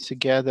apply it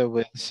together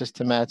with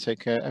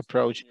systematic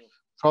approach,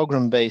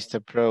 program-based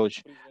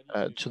approach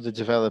to the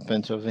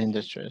development of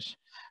industries,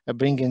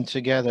 bringing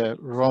together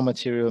raw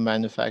material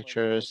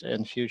manufacturers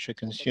and future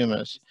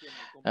consumers,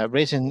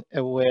 raising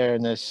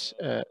awareness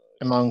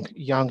among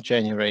young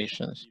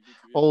generations.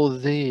 All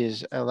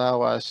these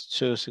allow us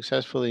to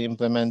successfully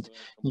implement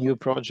new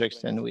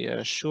projects, and we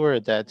are sure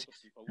that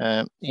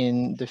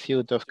in the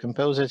field of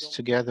composites,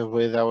 together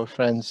with our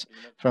friends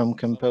from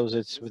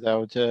Composites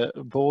Without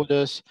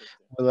Borders,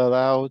 will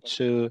allow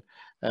to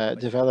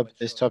develop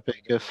this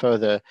topic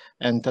further,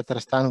 and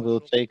Tatarstan will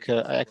take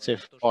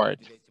active part.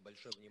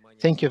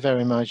 Thank you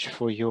very much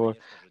for your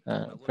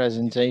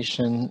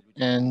presentation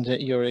and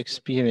your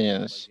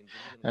experience.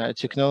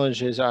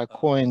 Technologies are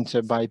coined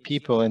by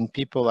people, and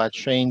people are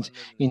trained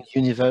in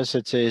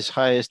universities,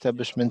 higher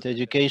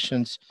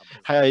education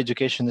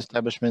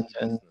establishments,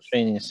 and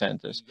training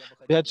centers.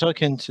 We are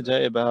talking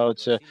today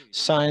about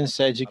science,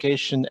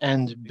 education,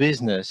 and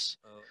business.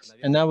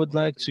 And I would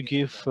like to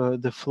give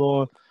the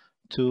floor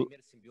to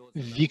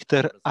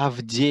Viktor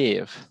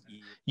Avdeyev.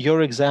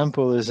 Your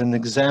example is an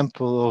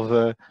example of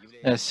a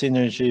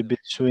synergy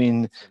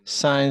between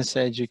science,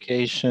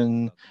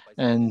 education,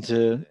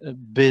 and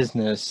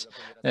business.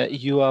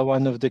 You are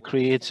one of the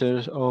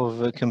creators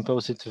of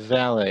Composite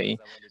Valley.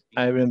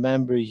 I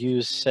remember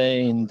you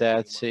saying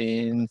that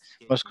in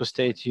Moscow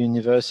State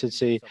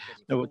University,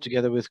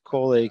 together with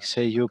colleagues,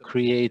 you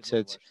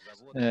created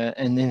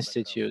an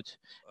institute.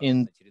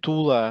 In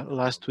Tula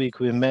last week,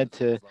 we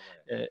met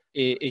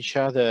each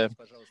other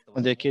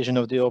on the occasion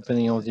of the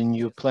opening of the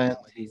new plant,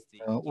 the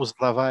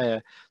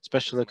Uzlavaya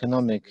Special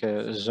Economic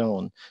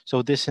Zone.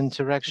 So this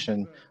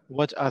interaction,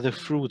 what are the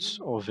fruits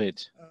of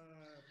it?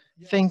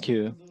 Thank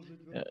you.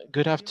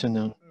 Good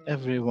afternoon,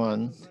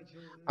 everyone.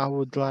 I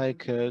would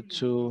like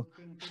to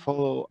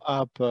follow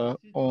up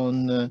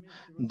on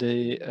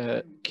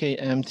the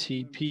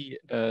KMTP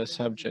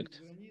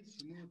subject.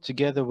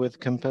 Together with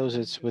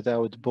Composites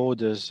Without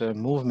Borders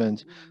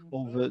movement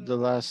over the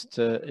last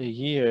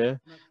year,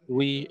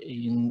 we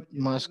in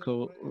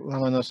Moscow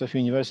Lomonosov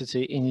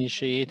University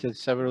initiated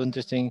several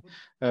interesting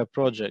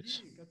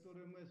projects.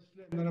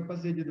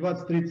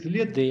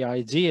 The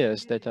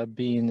ideas that are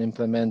being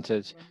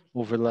implemented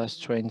over the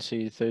last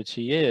 20,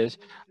 30 years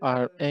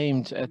are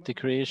aimed at the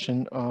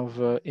creation of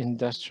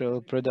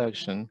industrial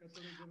production.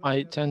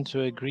 I tend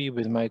to agree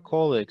with my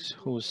colleagues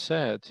who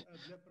said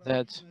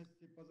that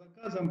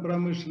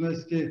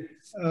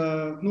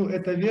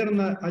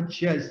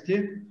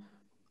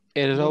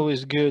it is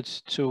always good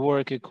to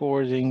work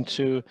according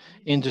to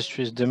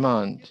industry's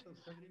demand,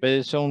 but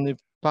it's only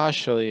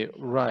partially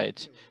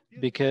right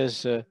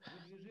because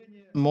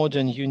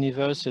modern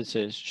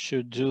universities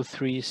should do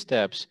 3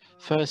 steps.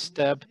 First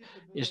step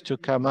is to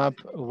come up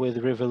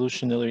with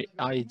revolutionary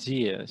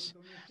ideas.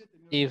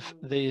 If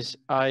these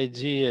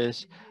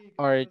ideas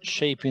are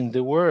shaping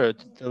the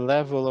world, the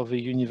level of a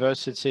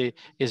university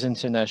is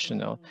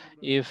international.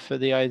 If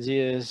the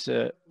ideas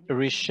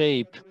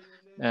reshape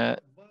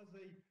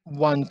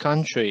one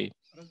country,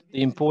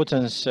 the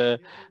importance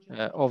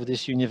of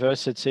this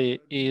university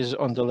is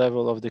on the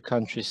level of the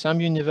country.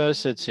 Some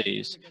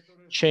universities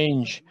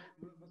change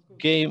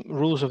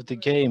rules of the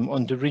game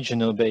on the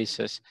regional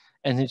basis,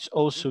 and it's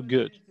also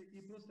good.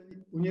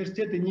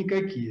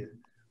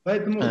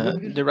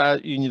 There are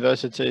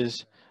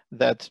universities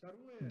that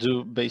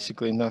do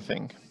basically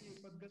nothing.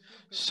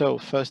 So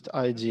first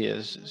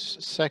ideas.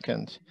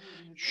 Second,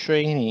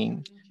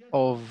 training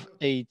of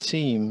a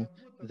team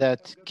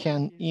that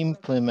can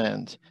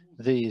implement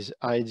these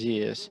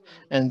ideas,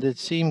 and the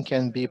team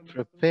can be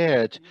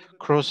prepared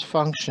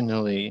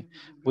cross-functionally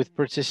with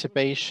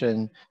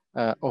participation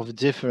of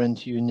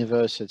different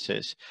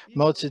universities.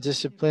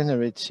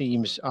 Multidisciplinary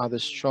teams are the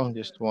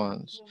strongest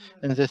ones.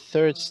 And the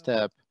third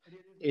step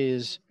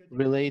is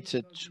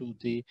related to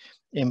the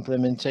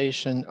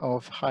implementation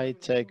of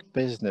high-tech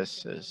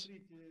businesses.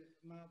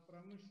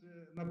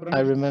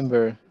 I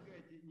remember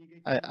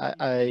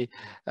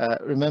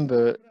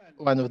remember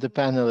one of the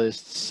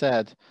panelists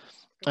said,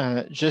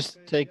 just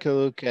take a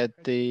look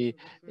at the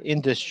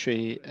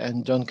industry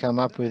and don't come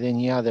up with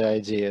any other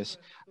ideas.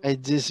 I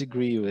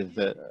disagree with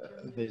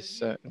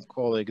this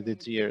colleague, the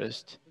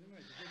dearest.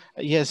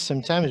 Yes,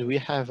 sometimes we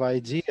have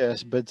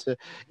ideas but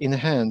in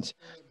hand,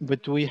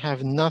 but we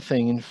have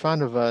nothing in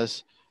front of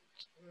us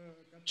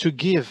to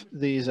give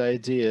these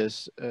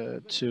ideas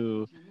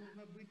to,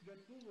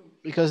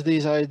 because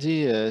these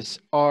ideas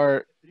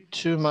are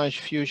too much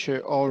future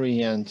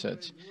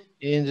oriented.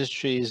 The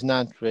industry is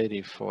not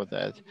ready for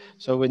that.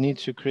 So we need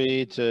to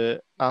create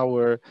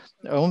our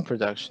own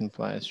production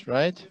plants,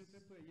 right?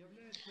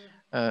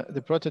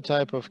 The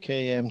prototype of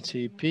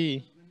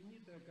KMTP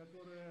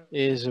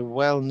is a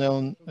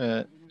well-known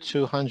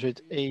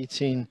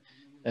 218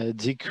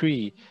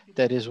 decree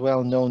that is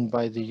well known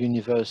by the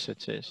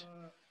universities.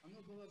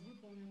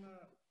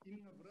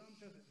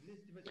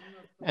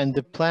 And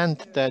the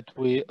plant that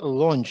we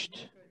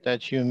launched,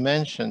 that you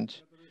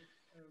mentioned,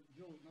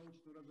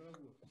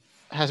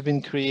 has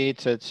been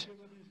created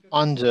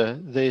under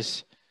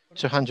this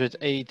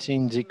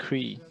 218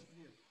 decree.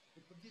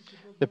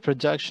 The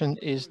production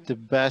is the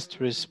best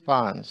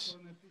response,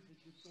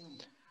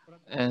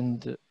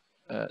 and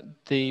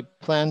the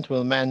plant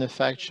will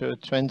manufacture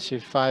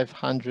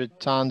 2,500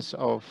 tons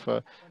of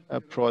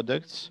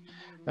products.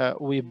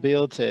 We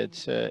built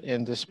it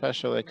in the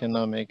special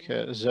economic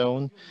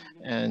zone,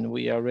 and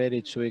we are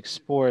ready to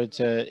export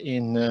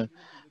in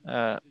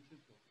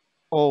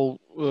all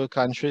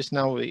countries.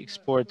 Now we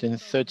export in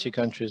 30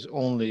 countries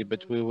only,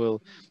 but we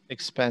will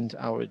expand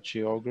our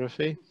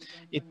geography.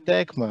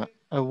 ITECMA,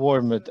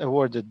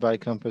 awarded by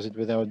Composite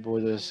Without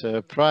Borders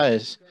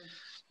prize,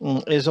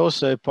 is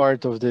also a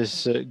part of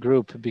this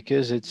group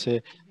because it's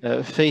a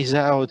phase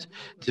out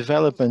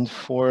development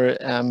for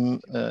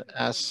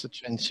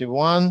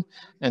S-21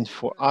 and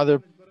for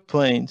other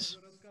planes.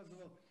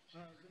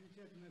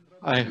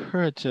 I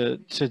heard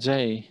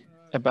today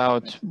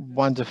about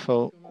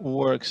wonderful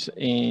works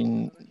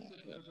in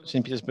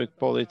St. Petersburg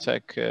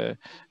Polytech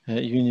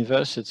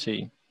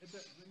University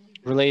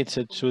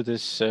related to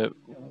this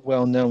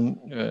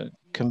well-known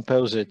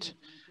composite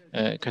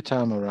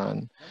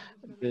catamaran,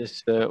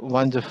 this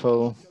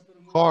wonderful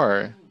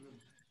car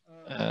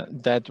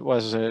that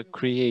was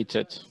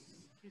created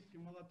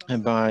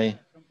by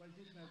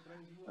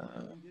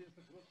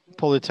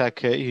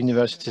Polytech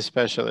University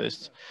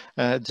specialists,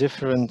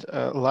 different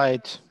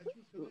light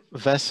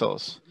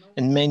vessels,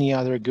 and many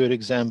other good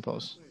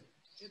examples.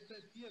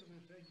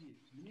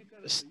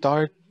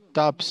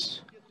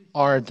 Startups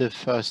are the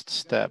first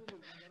step,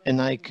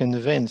 and I'm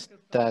convinced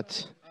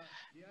that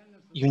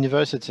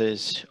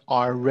universities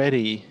are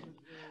ready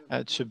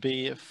to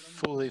be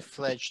fully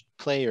fledged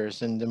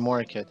players in the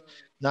market,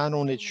 not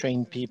only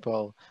train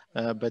people,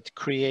 but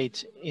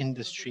create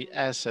industry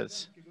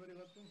assets.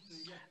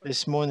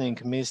 This morning,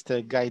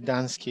 Mr.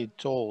 Gaidansky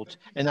told,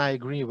 and I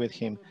agree with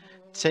him,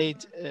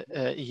 8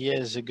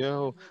 years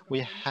ago, we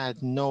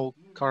had no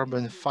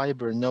carbon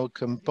fiber, no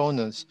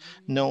components,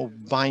 no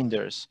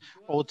binders.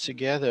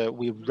 Altogether,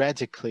 we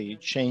radically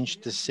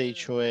changed the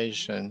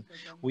situation.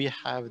 We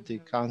have the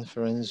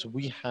conference,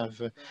 we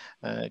have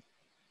uh,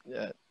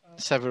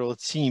 several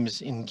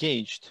teams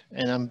engaged,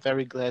 and I'm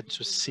very glad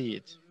to see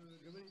it.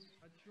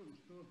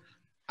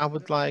 I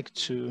would like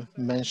to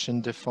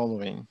mention the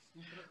following.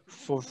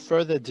 For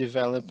further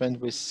development,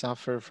 we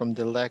suffer from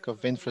the lack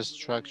of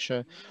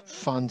infrastructure,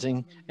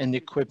 funding, and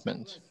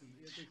equipment.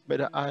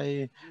 But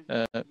I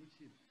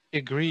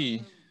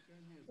agree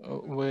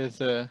with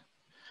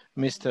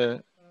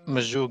Mr.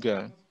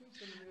 Majuga.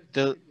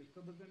 The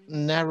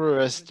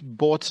narrowest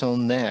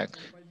bottleneck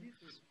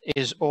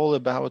is all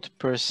about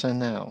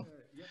personnel.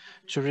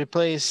 To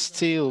replace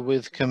steel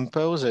with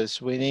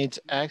composites, we need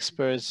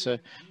experts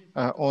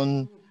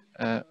on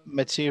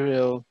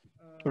material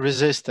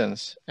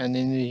resistance. And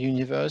in the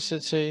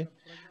university,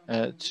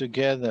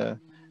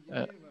 together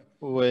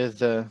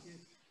with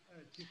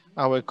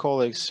our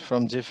colleagues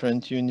from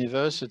different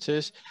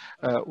universities,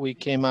 we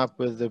came up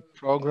with a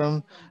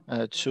program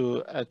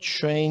to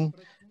train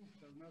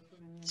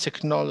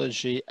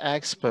technology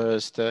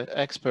experts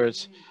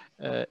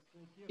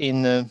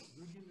in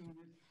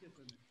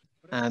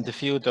the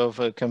field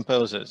of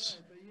composites.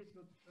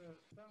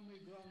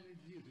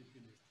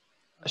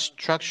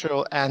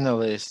 Structural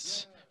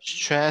analysts,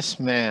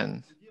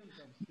 stressmen,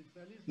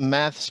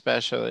 math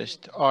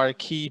specialists are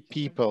key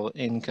people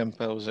in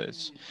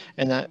composites.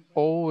 And I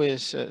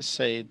always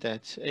say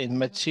that in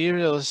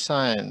material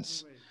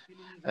science,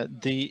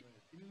 the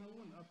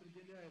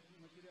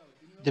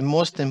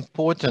most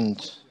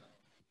important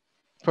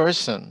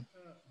person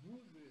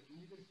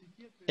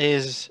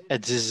is a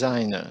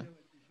designer,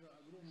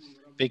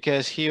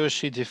 because he or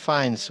she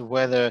defines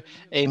whether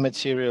a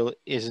material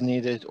is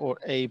needed or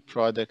a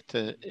product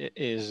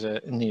is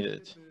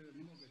needed.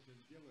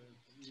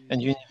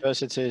 And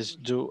universities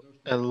do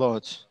a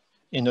lot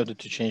in order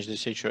to change the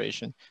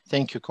situation.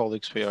 Thank you,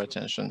 colleagues, for your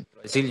attention.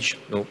 Васильевич,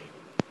 ну,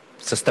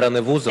 со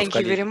стороны вузов, Thank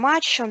you very коллеги.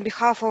 much. On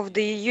behalf of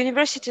the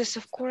universities,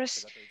 of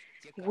course,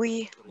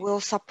 we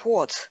will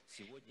support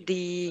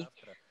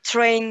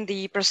train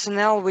the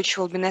personnel which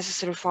will be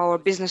necessary for our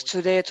business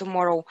today or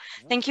tomorrow.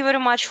 Thank you very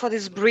much for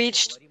this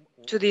bridge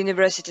to the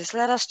universities.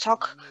 Let us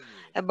talk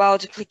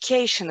about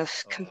application of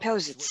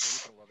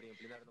composites.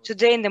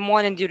 Today in the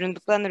morning during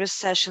the plenary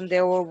session,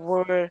 there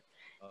were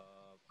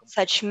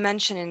such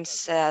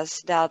mentionings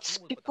as that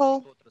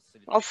people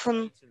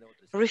often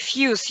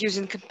refuse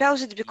using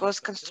composites because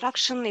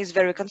construction is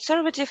very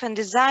conservative and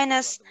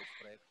designers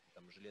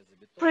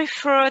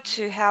prefer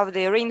to have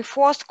the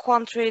reinforced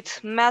concrete,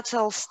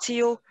 metal,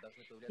 steel,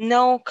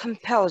 no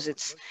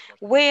composites.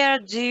 Where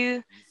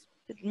do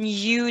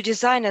new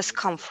designers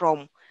come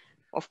from?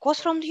 Of course,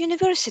 from the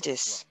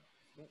universities.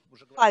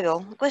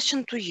 Pavel,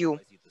 question to you.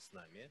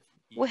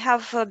 We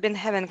have been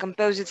having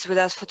composites with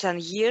us for 10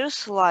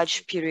 years,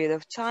 large period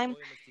of time.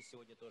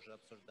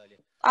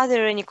 Are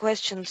there any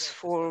questions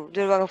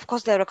of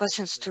course there are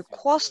questions to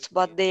cost,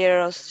 but they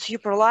are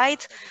super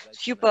light,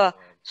 super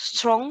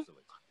strong.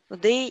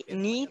 They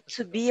need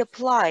to be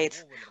applied.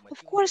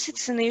 Of course,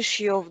 it's an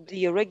issue of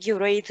the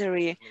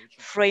regulatory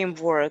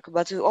framework,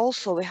 but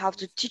also we have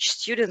to teach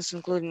students,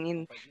 including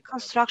in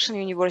construction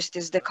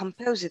universities, the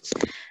composites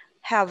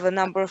have a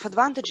number of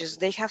advantages.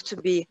 They have to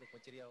be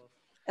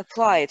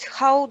applied.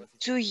 How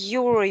does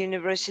your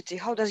university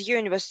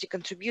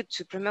contribute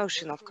to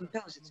promotion of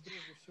composites?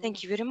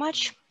 Thank you very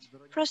much.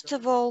 First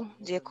of all,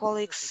 dear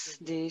colleagues,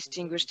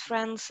 distinguished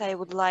friends, I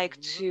would like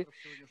to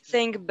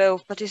thank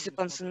both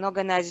participants and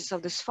organizers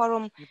of this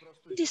forum.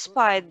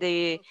 Despite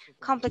the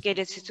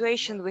complicated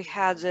situation, we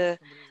had the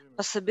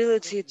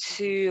possibility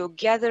to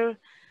gather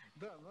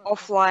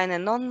offline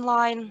and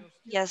online.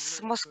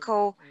 Yes,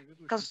 Moscow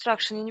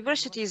Construction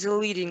University is a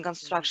leading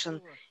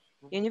construction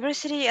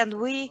university, and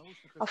we,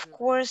 of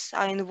course,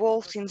 are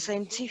involved in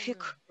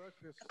scientific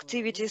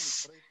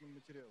activities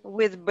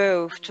with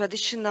both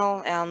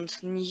traditional and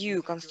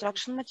new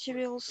construction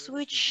materials,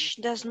 which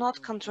does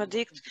not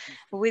contradict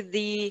with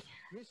the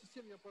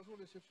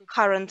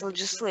current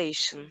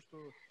legislation.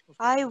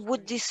 I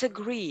would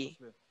disagree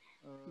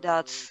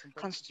that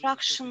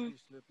construction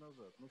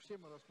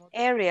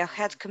area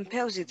had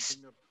composites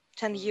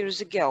 10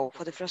 years ago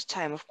for the first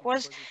time. Of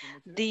course,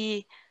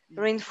 the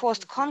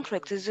reinforced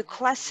concrete is a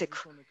classic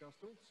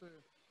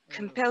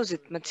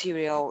composite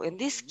material. In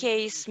this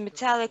case,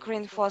 metallic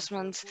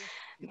reinforcements,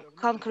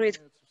 concrete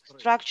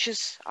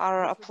structures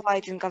are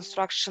applied in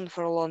construction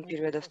for a long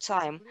period of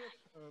time.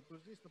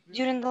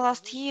 During the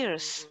last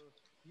years,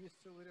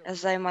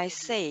 as I might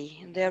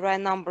say, there are a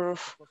number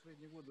of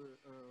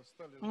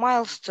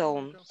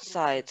milestone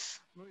sites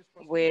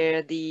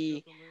where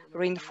the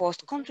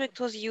reinforced concrete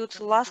was used.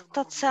 Last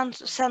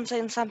center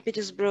in St.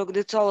 Petersburg,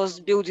 the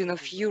tallest building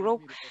of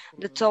Europe,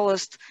 the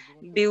tallest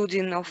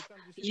building of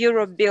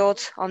Europe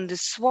built on the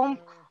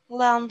swamp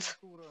land.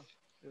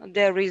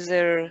 There is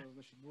a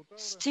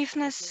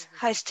stiffness,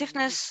 high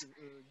stiffness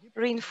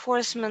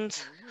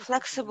reinforcement,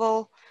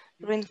 flexible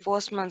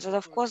reinforcements, and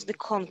of course the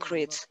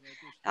concrete.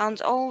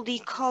 And all the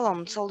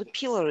columns, all the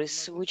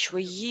pillars which were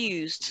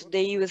used,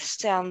 they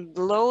withstand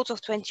the load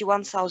of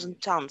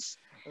 21,000 tons,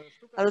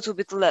 a little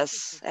bit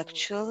less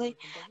actually.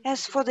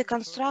 As for the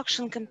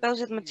construction,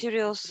 composite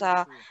materials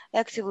are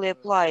actively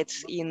applied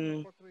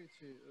in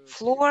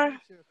floor,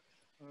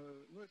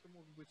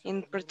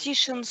 in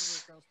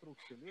partitions.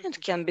 It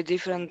can be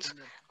different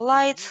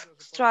light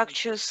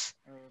structures,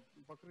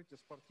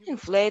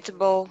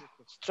 inflatable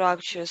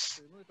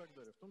structures,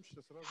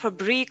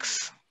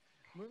 fabrics,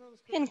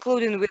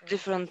 including with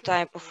different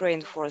type of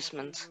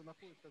reinforcement.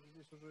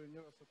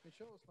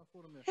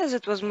 As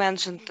it was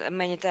mentioned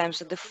many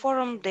times at the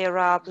forum, there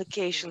are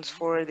applications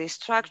for the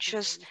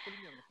structures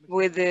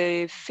with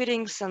the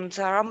fittings and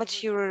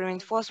armature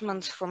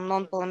reinforcements from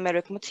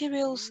non-polymeric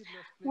materials.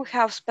 We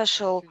have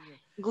special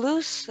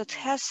glues,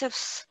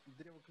 adhesives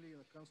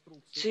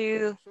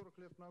to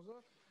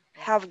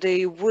have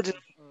the wooden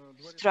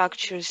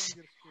structures.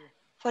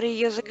 40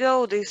 years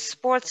ago, the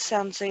sports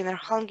center in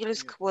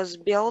Arkhangelsk was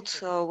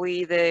built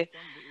with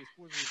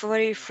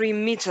 43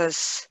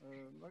 meters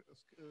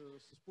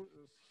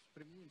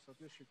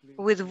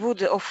with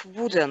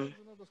wooden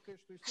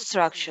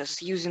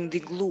structures using the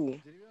glue.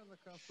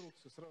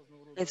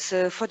 It's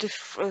a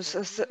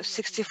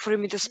 63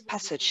 meters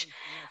passage.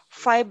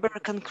 Fiber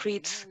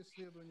concrete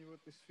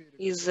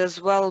is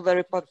as well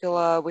very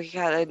popular. We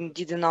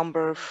did a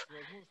number of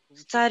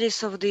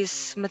studies of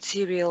this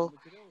material.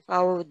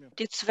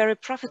 It's very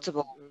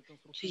profitable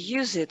to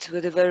use it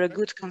with a very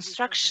good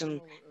construction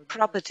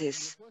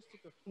properties.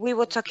 We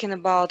were talking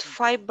about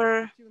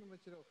fiber,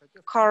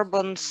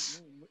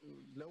 carbons.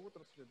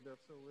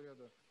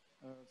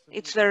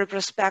 It's very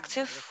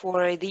prospective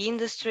for the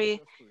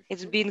industry.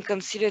 It's been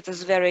considered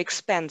as very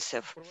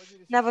expensive.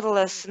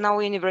 Nevertheless, in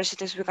our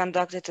universities we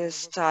conducted a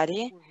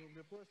study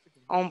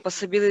on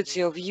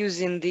possibility of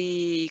using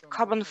the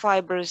carbon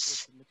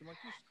fibers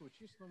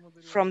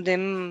from the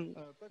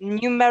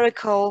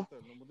numerical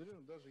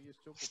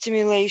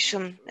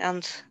stimulation,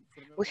 and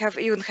we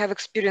even have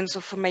experience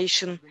of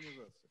formation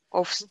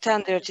of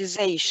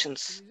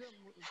standardizations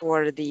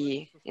for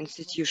the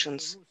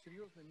institutions.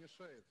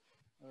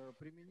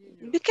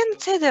 We can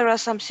say there are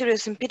some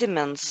serious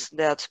impediments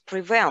that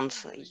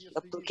prevent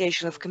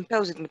application of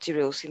composite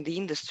materials in the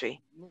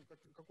industry.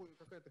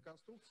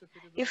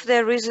 If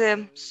there is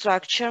a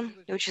structure,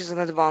 which is an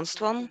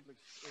advanced one,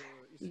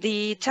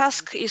 the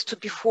task is to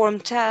perform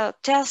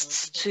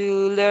tests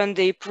to learn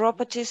the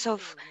properties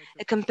of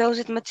a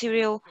composite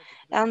material,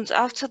 and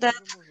after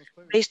that,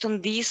 based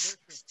on this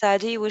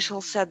study, we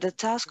shall set the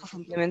task of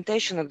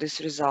implementation of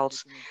these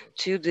results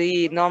to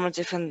the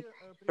normative and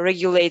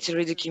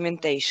regulatory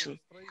documentation.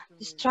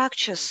 The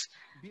structures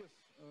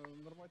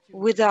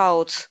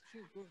without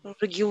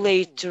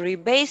regulatory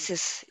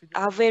basis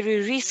are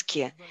very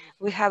risky.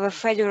 We have a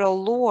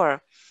federal law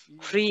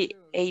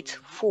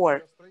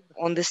 384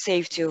 on the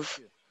safety of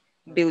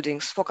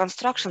buildings. For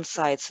construction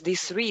sites,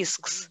 these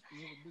risks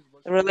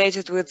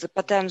related with the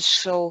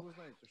potential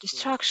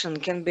destruction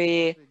can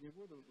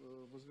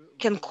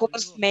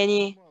cause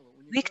many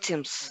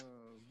victims.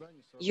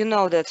 You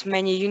know that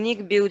many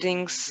unique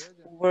buildings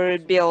were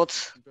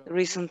built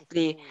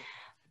recently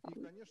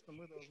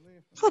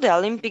for the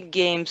Olympic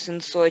Games in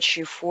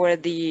Sochi, for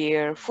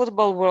the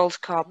Football World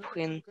Cup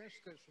in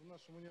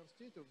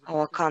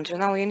our country.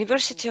 In our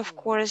university, of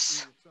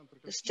course,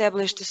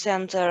 established a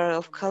center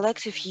of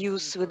collective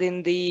use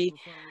within the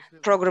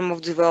program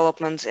of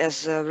development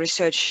as a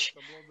research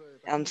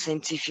and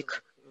scientific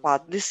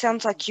part. This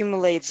center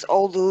accumulates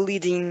all the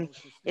leading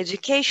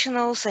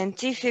educational,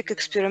 scientific,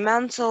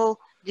 experimental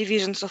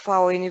divisions of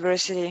our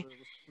university.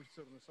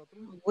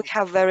 We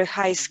have very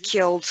high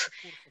skilled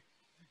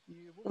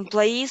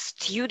employees,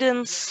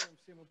 students,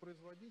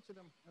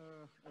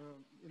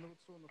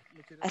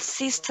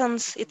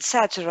 assistants,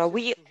 etc.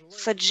 We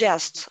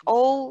suggest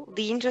all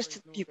the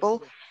interested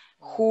people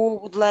who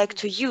would like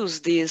to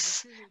use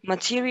these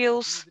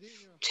materials,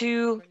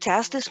 to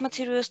test these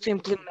materials, to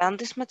implement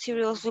these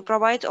materials. We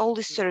provide all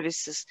these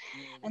services.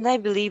 And I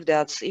believe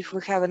that if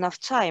we have enough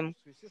time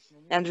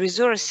and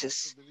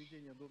resources,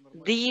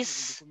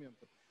 this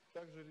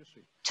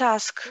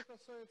task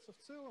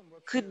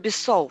could be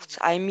solved.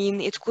 I mean,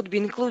 it could be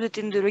included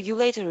in the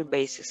regulatory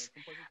basis.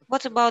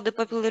 What about the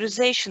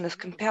popularization of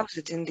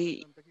composite in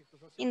the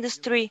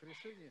industry?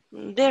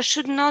 There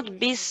should not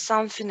be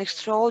something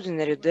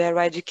extraordinary. There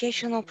are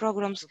educational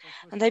programs,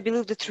 and I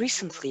believe that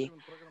recently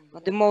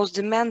the most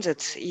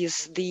demanded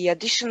is the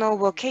additional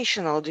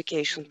vocational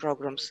education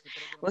programs.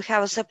 We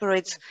have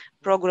separate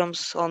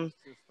programs on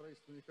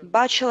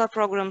bachelor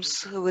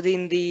programs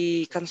within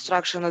the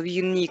construction of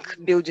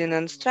unique building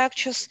and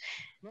structures.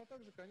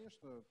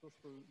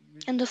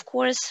 And of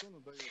course,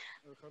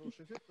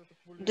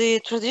 the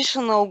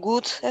traditional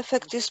good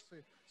effect is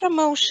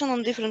promotion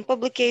on different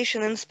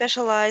publications and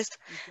specialized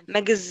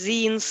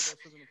magazines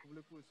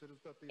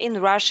in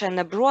Russia and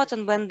abroad.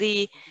 And when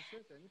the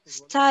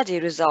study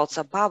results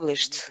are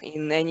published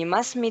in any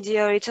mass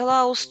media, it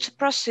allows to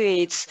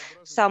persuade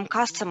some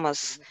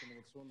customers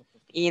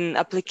in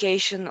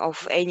application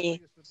of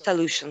any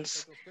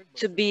solutions.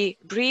 To be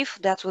brief,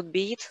 that would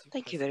be it.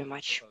 Thank you very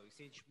much.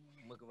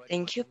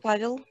 Thank you,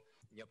 Pavel.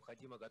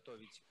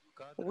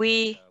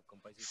 We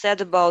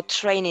said about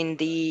training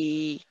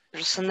the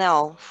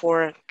personnel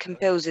for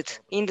composite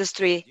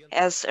industry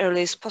as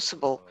early as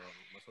possible.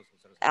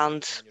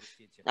 And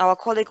our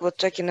colleague was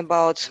talking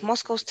about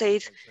Moscow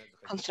State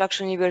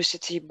Construction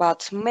University,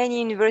 but many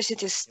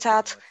universities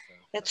start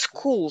at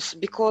schools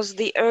because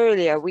the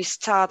earlier we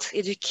start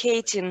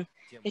educating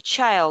a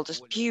child,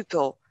 a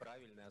pupil,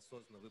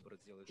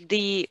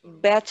 the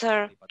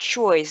better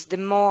choice, the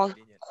more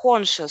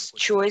conscious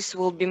choice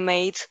will be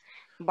made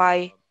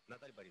by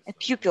a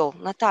pupil.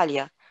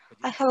 Natalia,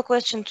 I have a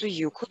question to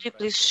you. Could you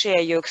please share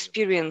your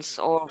experience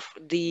of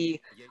the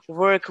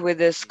work with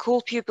the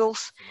school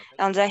pupils?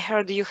 And I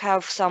heard you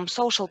have some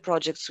social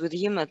projects with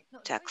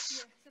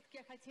Humatex.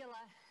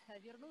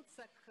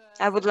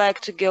 I would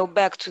like to go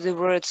back to the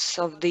words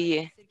of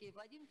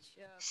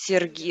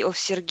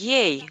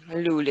Sergei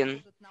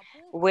Lulin.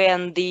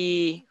 When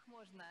the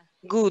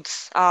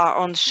goods are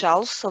on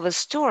shelves of a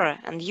store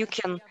and you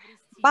can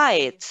buy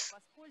it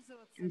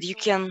and you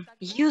can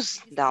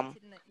use them.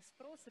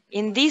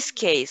 In this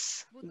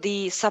case,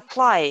 the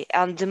supply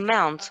and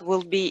demand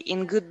will be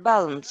in good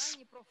balance.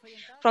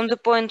 From the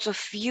point of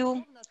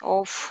view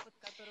of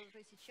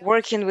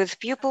working with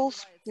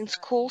pupils in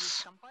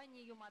schools,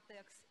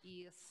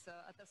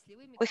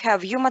 we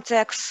have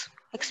Humatex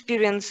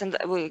experience and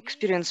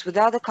experience with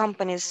other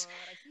companies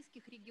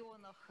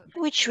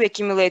which we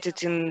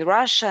accumulated in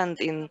Russia and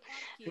in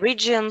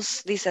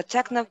regions. These are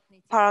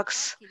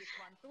technoparks,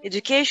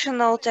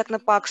 educational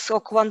technoparks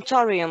or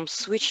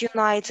quantoriums, which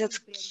united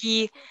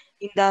key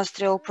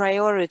industrial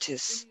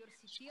priorities,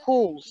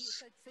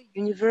 schools,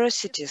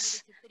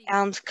 universities,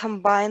 and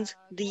combined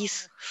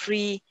these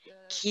three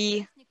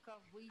key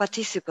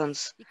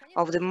participants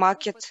of the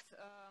market.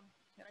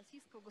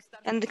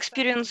 And the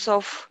experience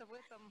of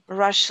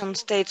Russian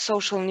State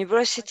Social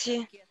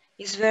University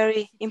is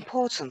very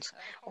important.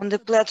 On the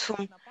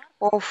platform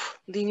of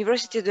the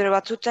university, there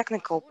are two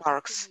technical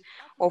parks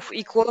of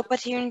equal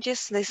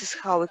opportunities. This is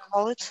how we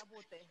call it,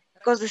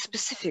 because the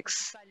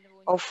specifics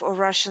of a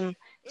Russian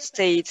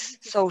State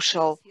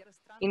Social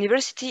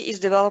University is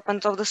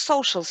development of the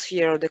social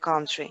sphere of the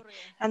country,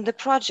 and the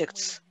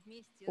projects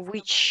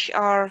which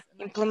are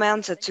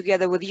implemented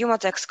together with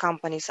Humatex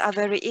companies are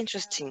very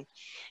interesting.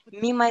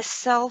 Me,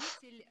 myself,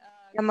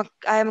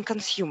 I am a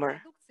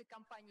consumer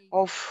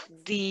of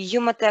the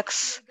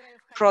Humatex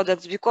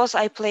products because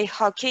I play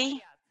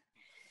hockey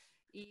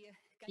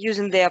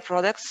using their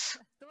products.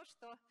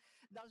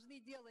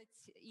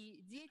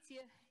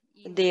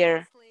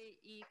 Their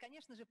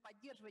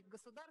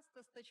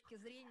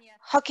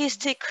hockey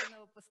stick,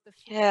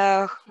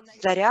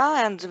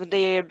 Zarya, and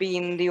they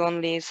being the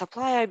only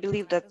supplier, I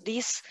believe that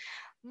these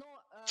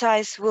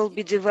ties will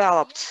be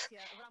developed.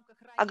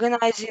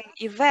 Organizing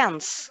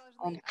events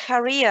on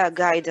career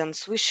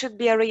guidance, we should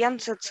be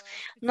oriented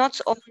not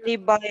only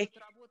by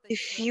the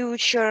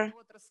future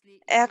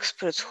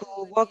experts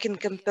who work in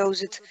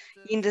composite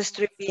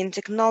industry, being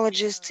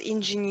technologists,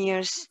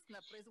 engineers,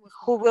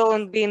 who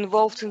will be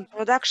involved in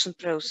production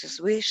process.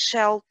 We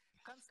shall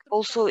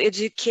also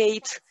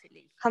educate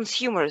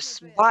consumers,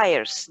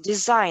 buyers,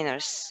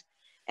 designers,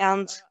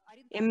 and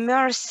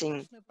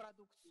immersing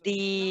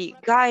the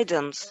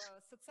guidance,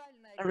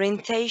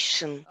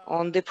 orientation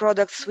on the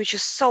products which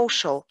is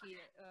social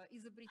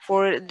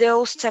for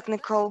those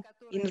technical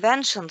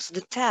inventions,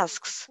 the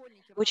tasks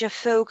which are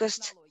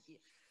focused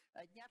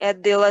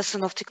at the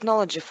lesson of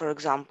technology, for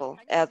example,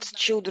 at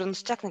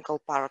Children's Technical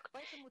Park.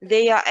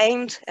 They are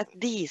aimed at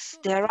these.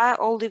 There are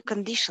all the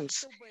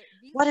conditions.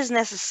 What is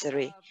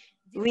necessary?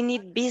 We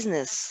need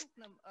business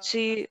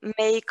to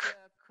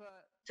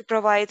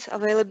provide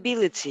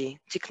availability,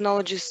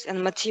 technologies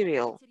and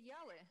material.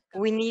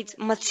 We need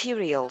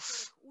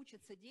materials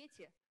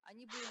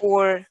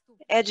for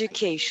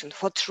education,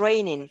 for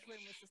training.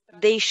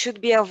 They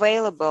should be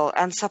available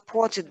and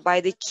supported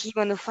by the key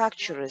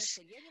manufacturers.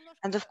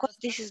 And of course,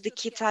 this is the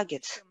key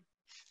target.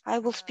 I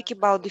will speak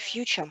about the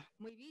future,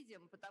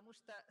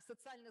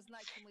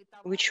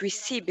 which we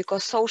see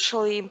because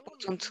socially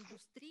important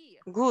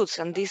goods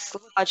and this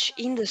large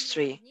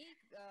industry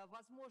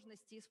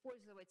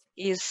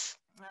is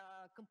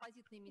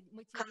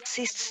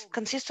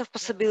consists of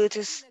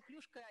possibilities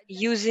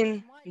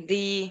using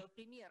the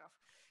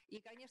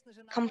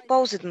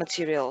composite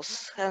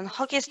materials. And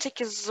hockey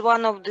stick is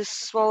one of the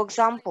small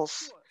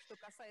examples.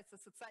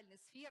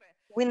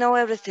 We know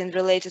everything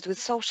related with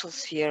social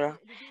sphere.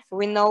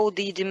 We know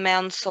the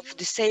demands of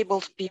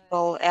disabled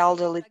people,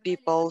 elderly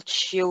people,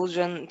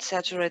 children,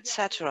 etc.,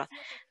 etc.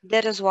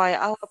 That is why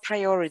our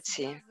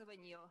priority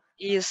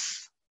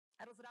is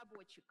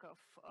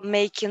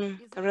making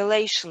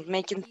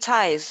making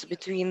ties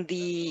between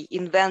the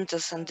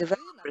inventors and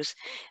developers,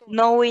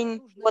 knowing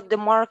what the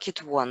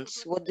market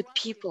wants, what the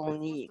people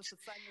need,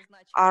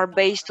 are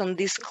based on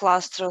this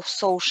cluster of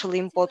socially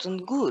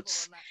important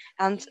goods.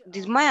 And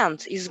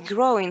demand is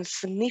growing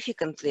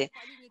significantly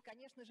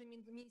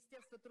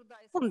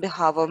on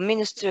behalf of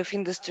Ministry of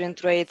Industry and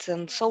Trade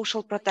and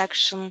Social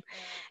Protection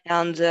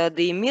and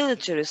the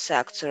military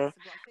sector.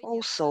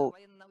 Also,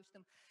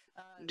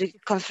 the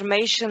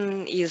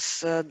confirmation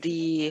is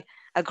the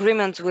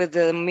agreement with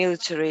the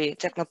military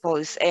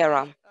technopolis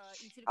era.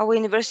 Our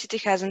university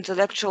has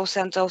intellectual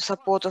center of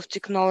support of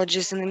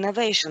technologies and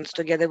innovations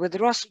together with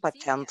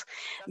Rospatent,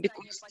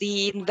 because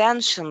the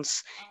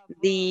inventions,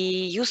 the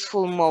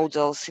useful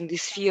models in the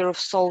sphere of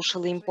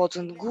socially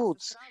important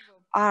goods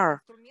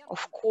are,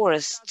 of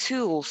course,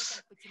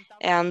 tools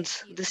and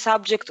the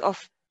subject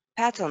of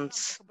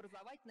patents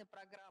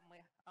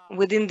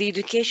within the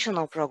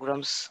educational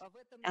programs.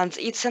 And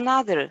it's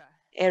another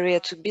area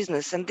to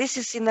business, and this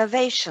is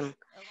innovation.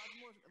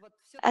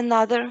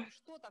 Another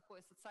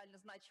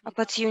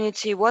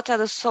opportunity, what are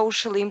the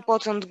socially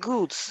important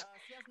goods?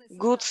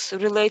 Goods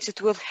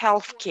related with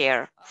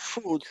healthcare,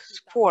 food,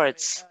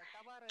 sports,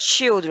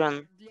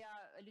 children,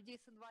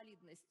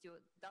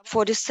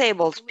 for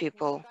disabled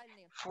people,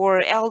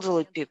 for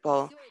elderly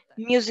people,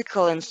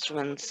 musical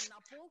instruments.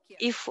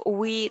 If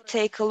we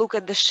take a look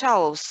at the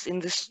shelves in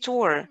the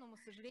store,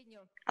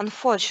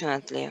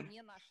 unfortunately,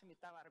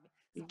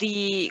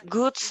 the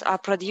goods are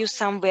produced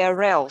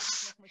somewhere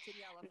else.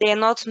 They are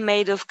not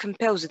made of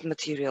composite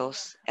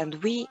materials, and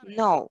we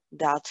know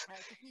that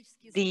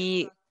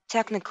the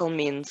technical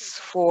means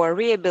for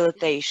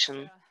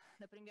rehabilitation,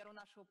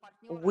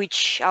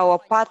 which our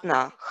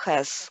partner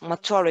has,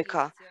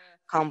 Motorica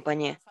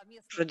company,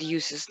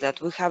 produces that.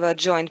 We have a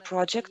joint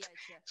project,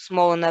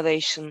 Small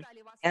Innovation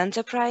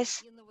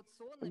Enterprise.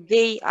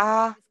 They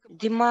are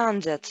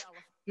demanded,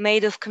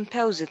 made of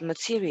composite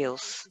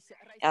materials,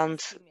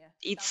 and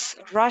it's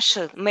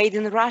made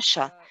in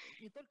Russia,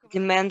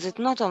 demanded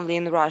not only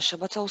in Russia,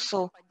 but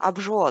also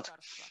abroad.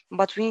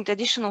 But we need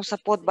additional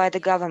support by the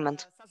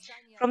government.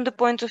 From the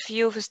point of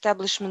view of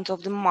establishment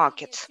of the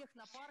market,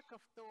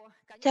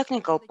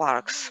 technical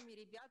parks,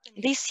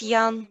 these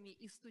young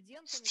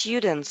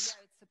students,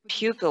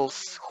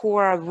 pupils who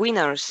are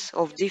winners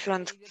of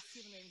different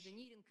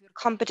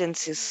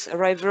competencies,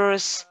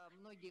 reverse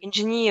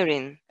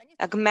engineering,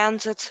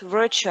 augmented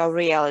virtual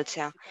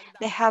reality,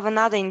 they have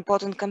another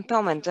important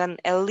component, and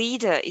a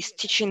leader is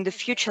teaching the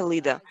future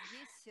leader.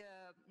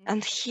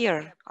 And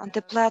here, on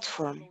the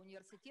platform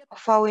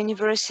of our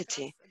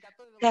university,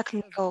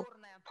 technical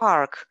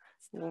park,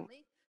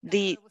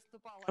 the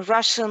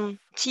Russian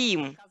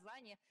team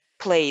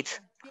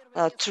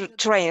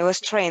was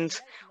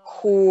trained,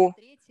 who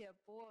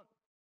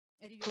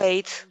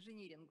played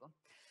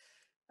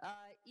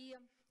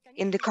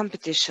in the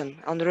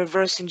competition on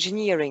reverse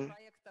engineering.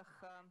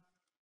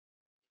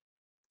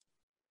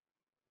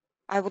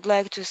 I would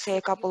like to say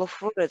a couple of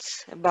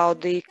words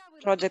about the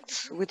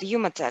projects with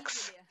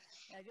Humatex.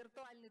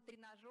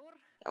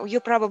 You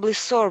probably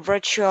saw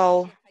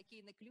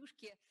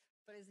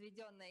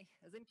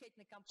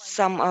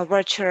some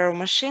virtual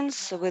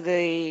machines with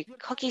a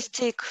hockey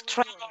stick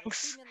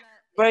trainings,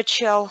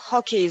 virtual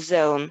hockey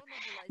zone.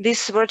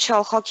 This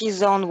virtual hockey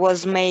zone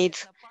was made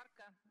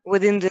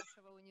within the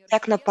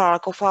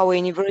technopark of our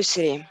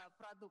university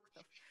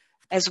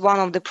as one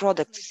of the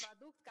products.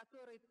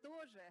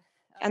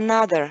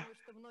 Another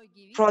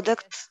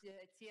product,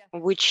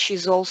 which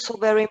is also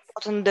very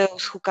important,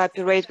 those who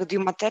cooperate with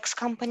Humatex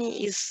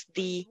company, is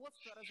the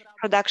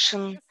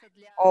production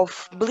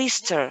of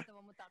blister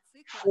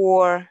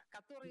for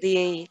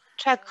the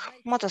track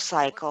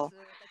motorcycle,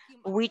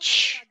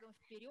 which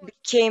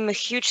became a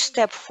huge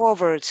step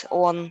forward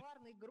on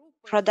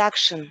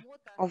production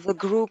of the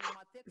group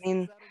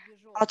in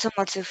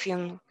automotive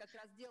in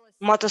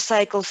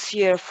motorcycle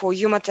sphere for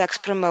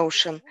Humatex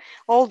promotion.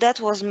 All that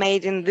was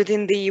made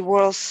within the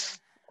walls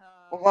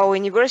of our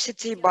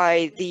university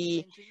by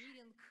the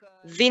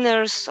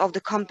winners of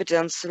the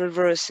competence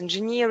reverse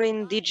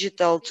engineering,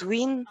 digital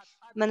twin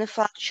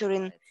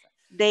manufacturing.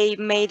 They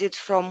made it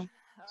from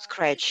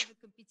scratch.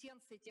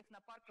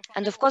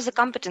 And of course, the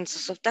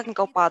competences of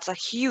technical parts are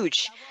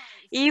huge.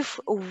 If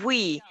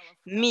we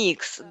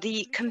mix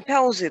the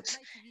composite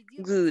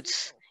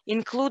goods,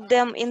 include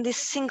them in this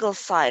single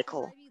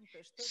cycle,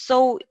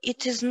 so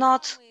it is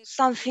not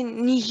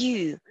something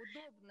new.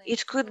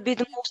 It could be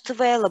the most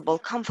available,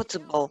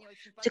 comfortable,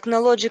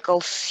 technological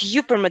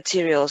super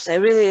materials. I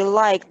really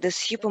like the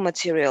super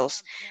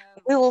materials.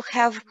 We will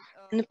have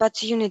an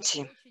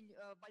opportunity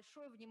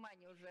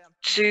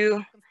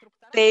to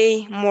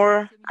pay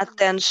more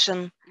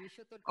attention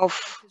of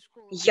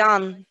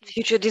young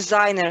future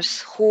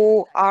designers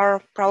who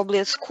are probably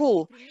at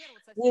school.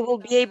 We will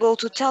be able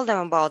to tell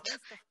them about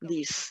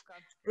this.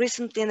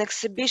 Recently, an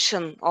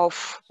exhibition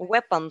of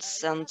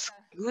weapons and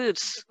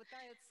goods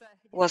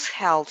was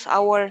held.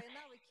 Our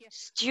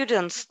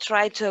students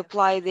try to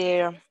apply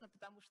their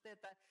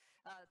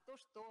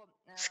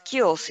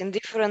skills in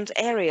different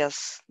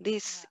areas.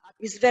 This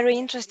is very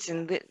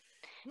interesting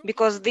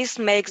because this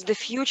makes the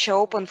future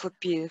open for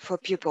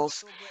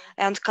pupils.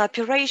 And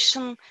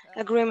cooperation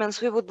agreements,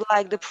 we would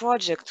like the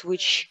project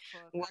which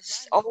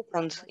was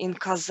opened in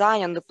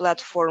Kazan on the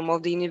platform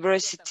of the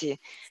university,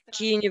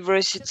 key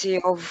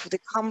university of the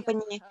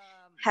company,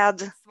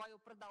 had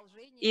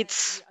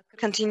its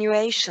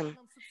continuation,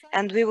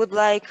 and we would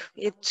like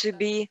it to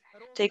be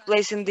take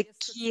place in the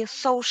key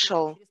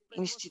social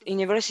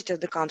university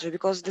of the country,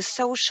 because the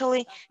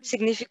socially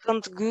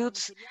significant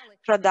goods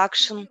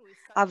production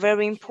are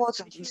very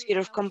important in sphere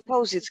of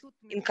composites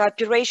in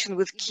cooperation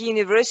with key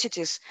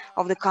universities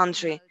of the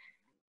country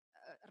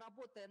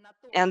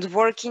and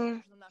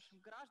working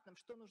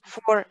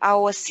for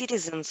our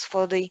citizens,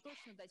 for the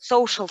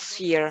social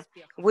sphere,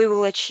 we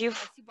will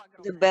achieve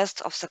the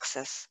best of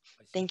success.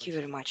 Thank you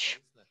very much.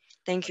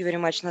 Thank you very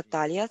much,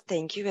 Natalia.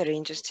 Thank you. Very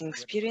interesting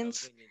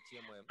experience.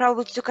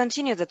 Probably to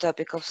continue the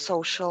topic of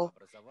social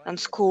and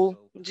school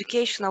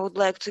education, I would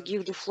like to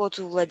give the floor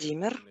to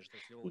Vladimir,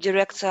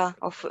 Director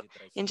of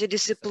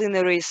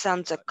Interdisciplinary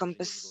Center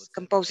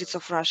Composites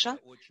of Russia,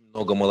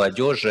 Много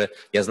молодежи.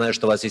 Я знаю,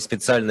 что у вас есть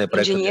специальные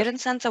проекты для Engineering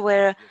Center,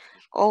 where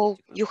all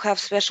you have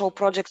special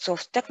projects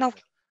of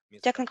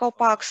technical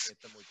parks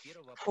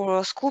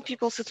for school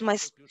pupils. It's my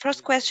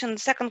first question.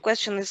 Second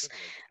question is,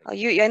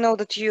 I know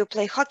that you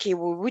play hockey.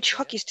 Which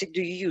hockey stick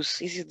do you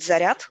use? Is it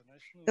Zaryad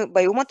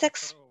by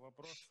Umatex?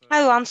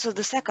 I will answer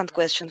the second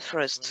question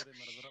first.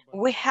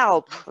 We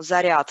help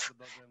Zaryad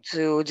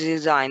to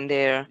design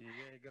their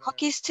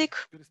hockey stick.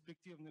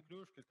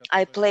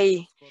 I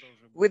play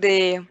with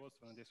a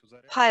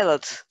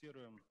pilot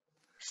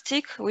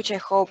stick, which I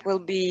hope will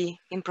be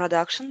in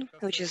production,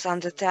 which is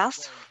under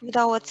test with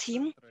our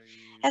team.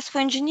 As for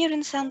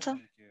engineering center,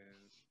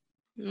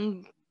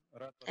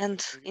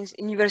 and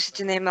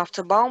university named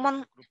after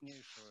Bauman,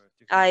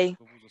 I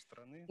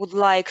would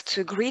like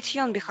to greet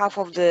you on behalf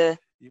of the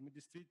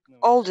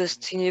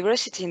oldest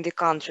university in the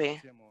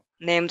country,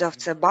 named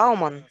after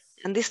Bauman.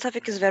 And this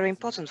topic is very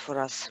important for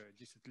us,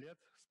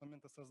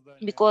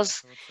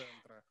 because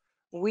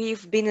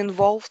we've been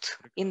involved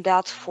in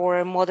that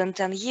for more than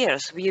 10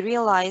 years. We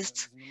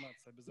realized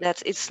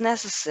that it's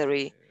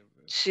necessary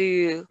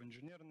to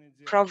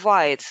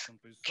provide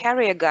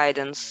career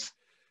guidance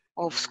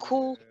of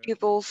school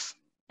pupils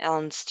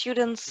and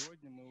students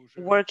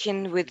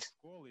working with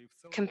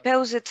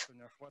composite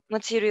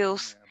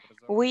materials.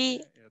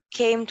 We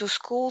came to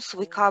schools,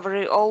 we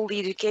cover all the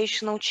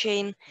educational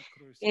chain,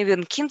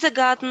 even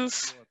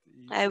kindergartens,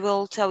 I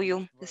will tell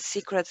you the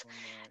secret,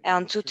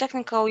 and to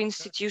technical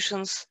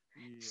institutions,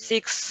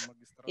 6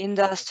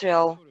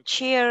 industrial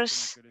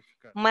chairs,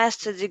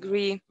 master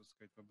degree,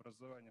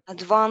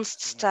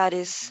 advanced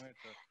studies.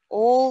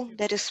 All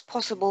that is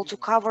possible to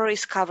cover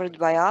is covered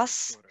by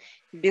us,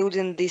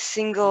 building this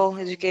single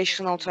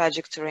educational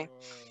trajectory.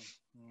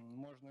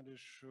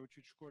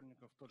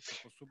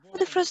 For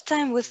the first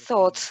time, we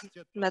thought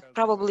that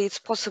probably it's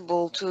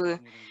possible to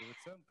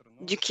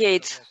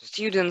educate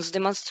students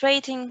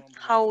demonstrating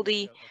how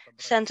the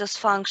center's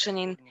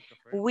functioning.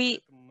 We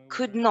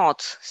could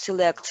not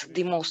select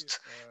the most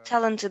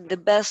talented, the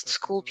best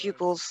school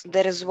pupils.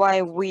 That is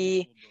why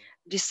we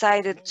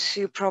decided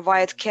to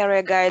provide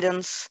career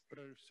guidance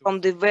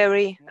from the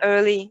very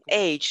early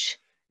age,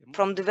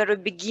 from the very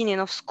beginning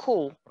of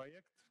school.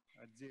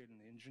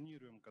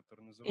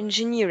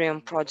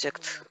 Engineering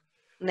project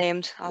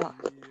named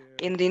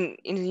in the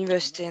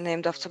university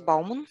named after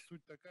Bauman,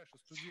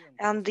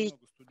 and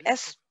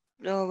as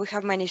we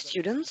have many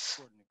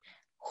students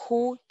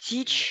who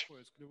teach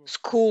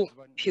school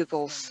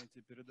pupils.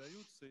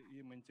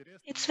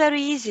 It's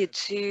very easy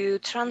to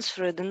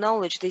transfer the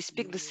knowledge. They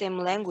speak the same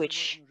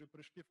language.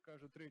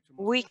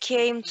 We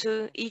came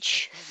to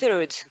each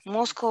third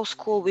Moscow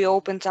school. We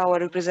opened our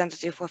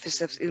representative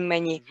offices in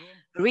many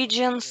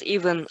regions,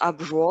 even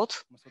abroad.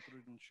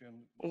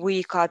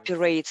 We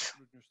cooperate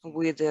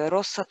with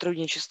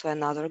Россотрудничество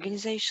and other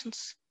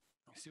organizations.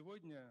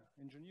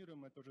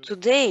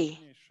 Today,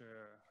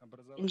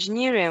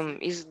 engineering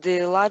is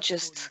the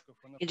largest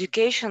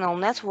educational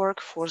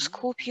network for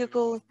school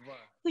pupils,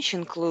 which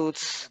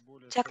includes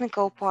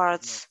technical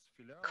parts,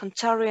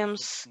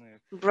 consortiums,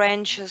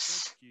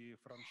 branches,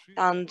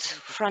 and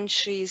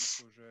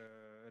franchise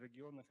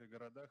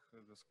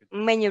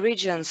many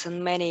regions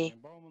and many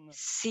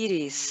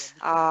cities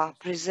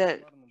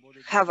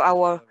have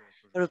our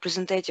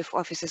representative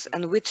offices,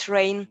 and we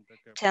train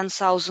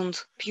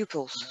 10,000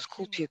 pupils,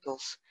 school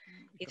pupils.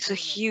 It's a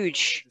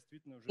huge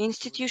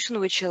institution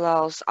which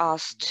allows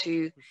us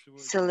to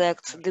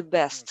select the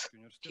best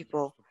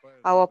people.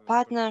 Our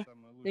partner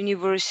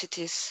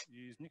universities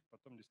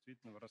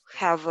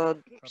have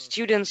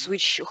students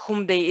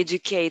whom they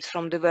educate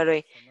from the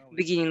very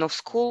beginning of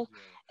school,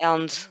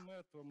 and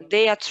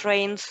they are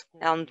trained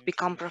and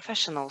become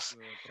professionals.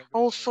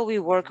 Also, we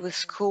work with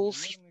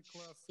schools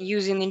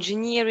using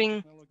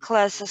engineering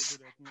classes,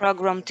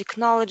 program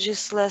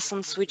technologies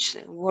lessons which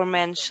were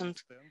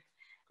mentioned.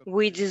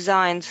 We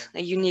designed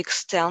a unique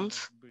stand,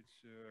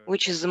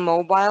 which is a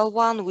mobile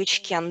one,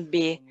 which can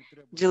be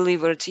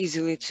delivered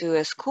easily to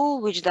a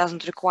school, which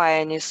doesn't require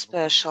any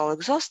special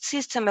exhaust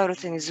system.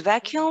 Everything is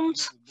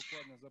vacuumed.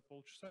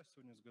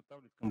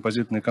 And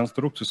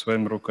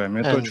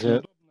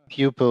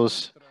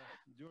pupils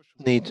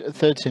need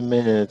 30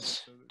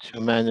 minutes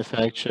to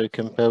manufacture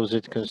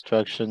composite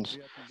constructions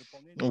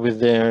with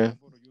their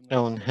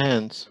own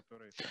hands.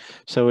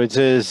 So it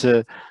is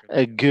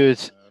a good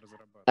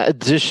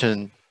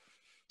addition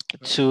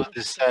to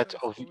the set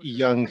of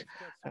young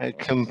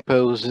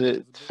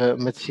composite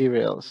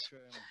materials.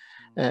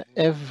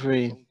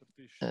 Every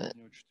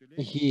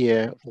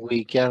year,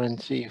 we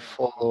guarantee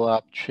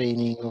follow-up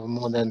training of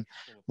more than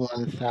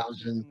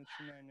 1,000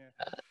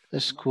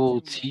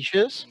 school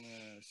teachers.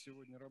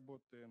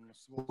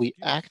 We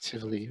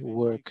actively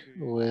work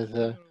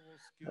with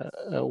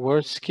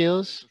world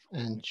skills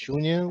and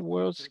junior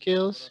world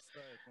skills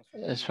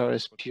as far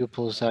as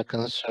pupils are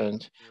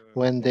concerned.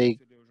 When they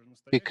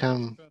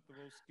become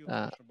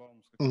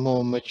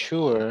more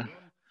mature,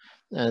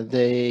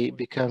 they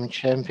become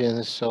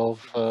champions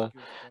of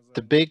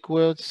the big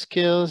world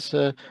skills.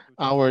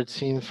 Our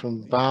team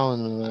from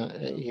Baum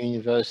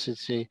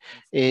University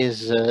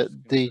is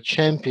the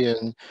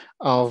champion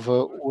of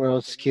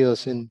world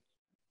skills in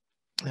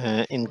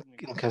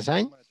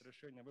Kazan.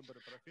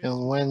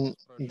 And when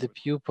the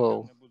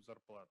pupil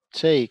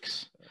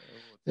takes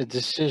the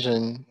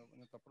decision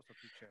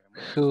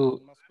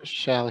who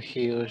shall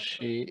he or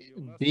she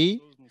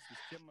be,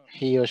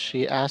 he or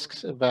she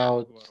asks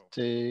about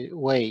the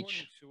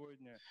wage,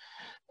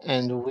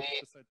 and we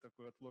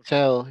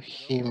tell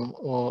him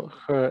or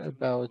her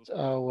about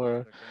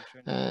our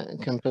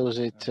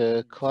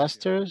composite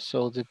cluster,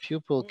 so the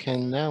pupil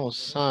can now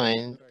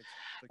sign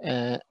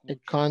a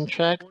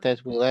contract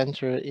that will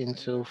enter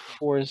into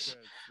force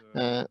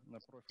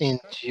in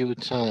due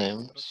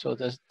time, so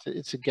that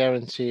it's a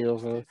guarantee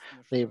of a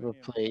labor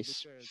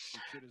place.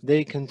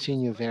 They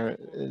continue their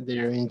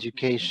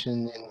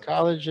education in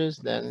colleges,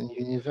 then in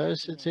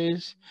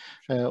universities.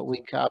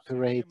 We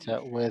cooperate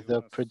with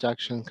the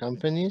production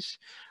companies.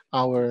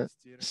 Our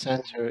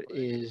center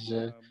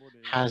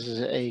has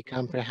a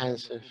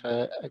comprehensive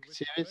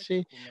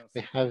activity.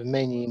 We have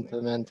many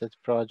implemented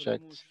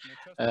projects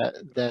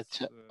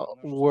that are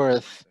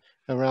worth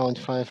around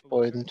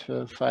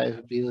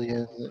 5.5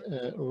 billion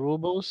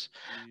rubles.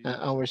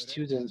 Our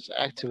students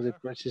actively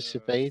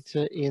participate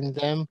in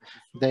them.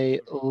 They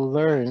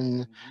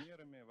learn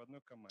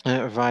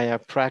via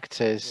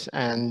practice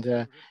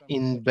and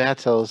in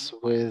battles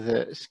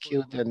with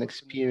skilled and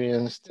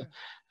experienced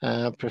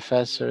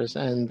professors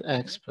and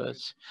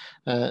experts.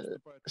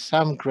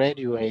 Some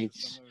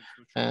graduates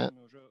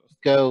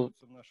go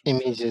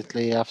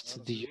immediately after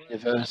the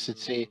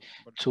university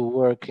to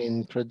work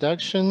in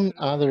production.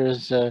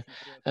 Others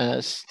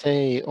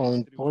stay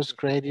on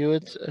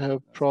postgraduate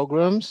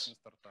programs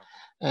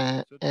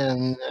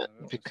and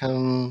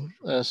become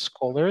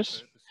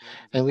scholars.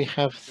 And we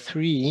have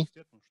three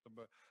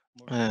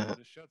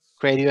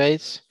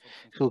graduates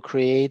who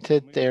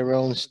created their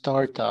own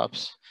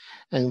startups.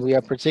 And we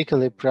are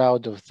particularly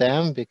proud of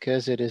them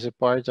because it is a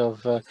part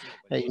of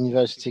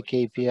university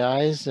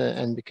KPIs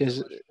and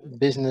because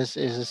business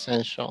is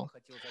essential.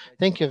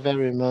 Thank you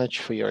very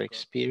much for your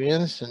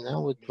experience. And I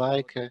would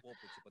like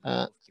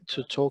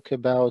to talk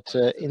about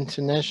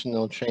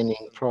international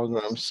training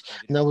programs.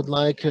 And I would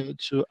like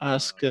to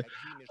ask a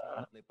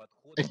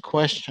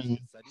question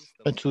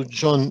to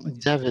John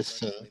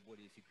Davison.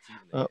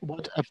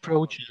 What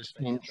approaches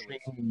in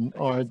training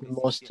are the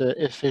most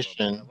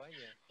efficient?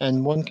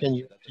 And one can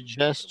you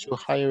suggest to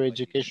higher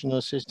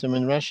educational system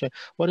in Russia,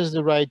 what is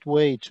the right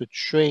way to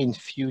train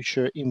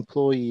future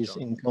employees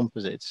in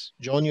composites?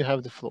 John, you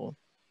have the floor.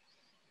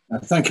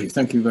 Thank you.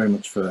 Thank you very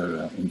much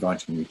for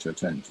inviting me to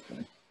attend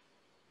today.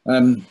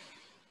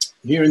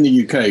 Here in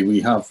the UK, we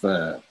have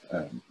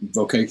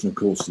vocational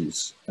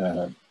courses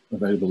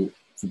available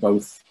for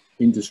both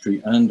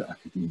industry and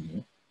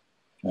academia.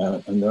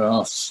 And there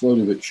are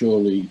slowly but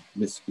surely,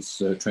 this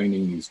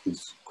training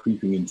is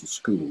creeping into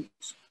schools.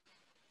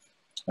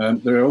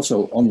 There are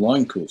also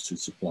online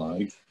courses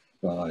supplied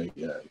by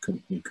a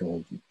company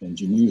called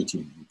Ingenuity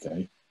in the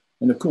UK.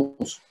 And of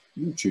course,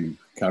 YouTube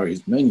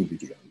carries many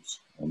videos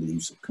on the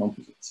use of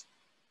composites.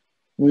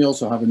 We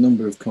also have a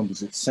number of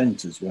composite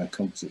centres where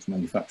composites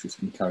manufacturers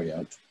can carry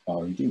out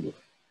R&D work.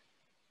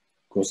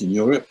 course, in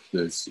Europe,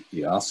 there's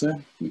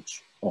EASA,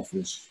 which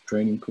offers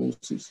training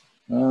courses,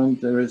 and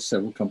there are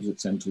several composite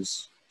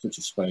centres such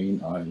as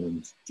Spain,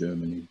 Ireland,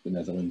 Germany, the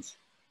Netherlands,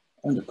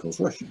 and of course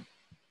Russia.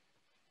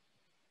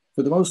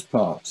 For the most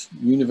part,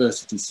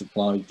 universities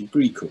supply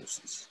degree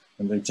courses,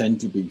 and they tend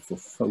to be for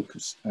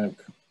focused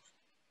outcomes,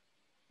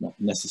 not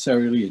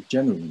necessarily a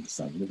general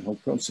understanding of the whole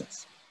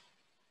process.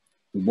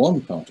 The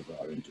one part of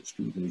our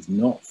industry that is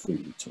not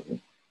freely taught,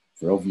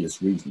 for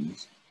obvious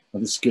reasons, are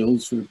the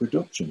skills for the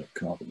production of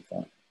carbon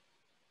fibre.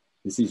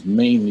 This is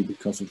mainly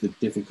because of the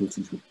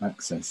difficulties with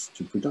access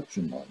to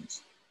production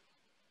lines.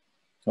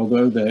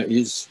 Although there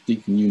is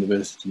Deakin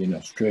University in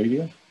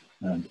Australia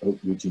and Oak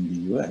Ridge in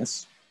the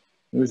US,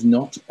 there is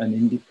not an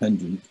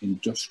independent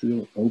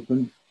industrial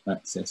open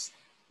access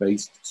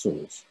based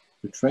source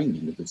for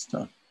training of this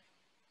type,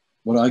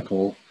 what I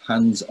call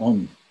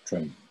hands-on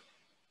training.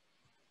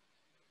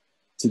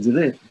 To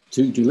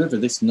deliver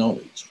this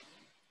knowledge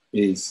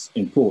is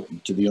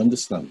important to the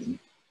understanding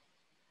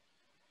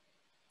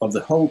of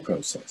the whole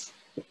process,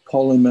 the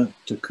polymer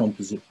to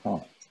composite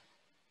part.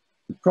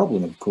 The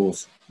problem, of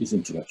course, is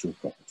intellectual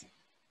property.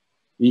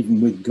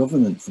 Even with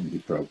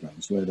government-funded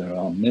programs where there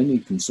are many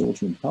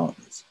consortium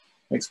partners,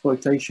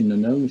 exploitation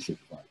and ownership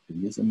of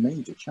IP is a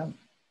major challenge,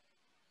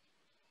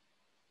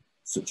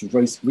 such as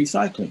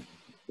recycling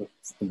at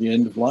the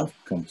end of life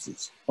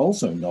composites.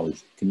 Also,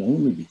 knowledge can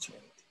only be taught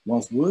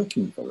whilst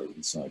working for a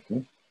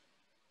recycler,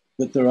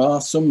 but there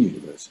are some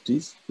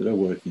universities that are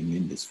working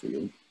in this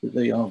field, but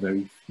they are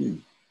very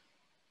few.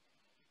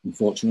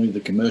 Unfortunately, the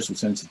commercial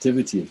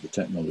sensitivity of the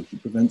technology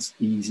prevents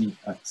easy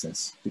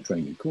access to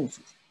training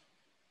courses.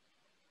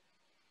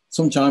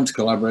 Sometimes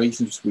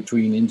collaborations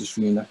between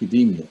industry and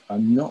academia are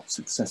not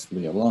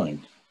successfully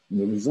aligned,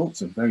 and the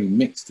results are very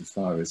mixed as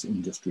far as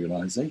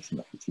industrialization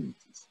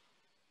opportunities.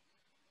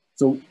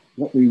 So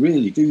what we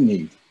really do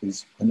need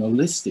is an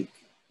holistic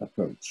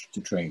approach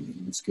to training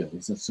and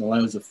skills that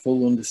allows a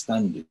full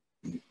understanding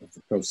of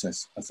the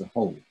process as a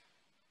whole.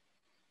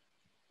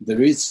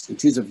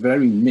 It is a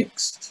very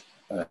mixed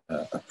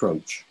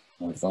approach,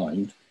 I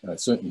find,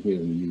 certainly here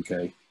in the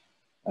UK.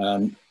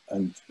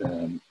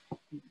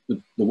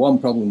 The one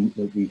problem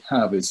that we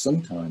have is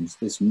sometimes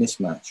this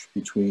mismatch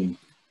between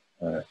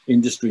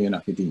industry and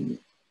academia.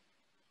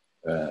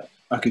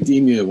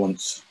 Academia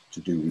wants to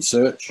do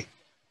research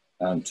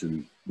and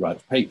to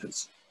write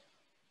papers.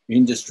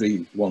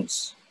 Industry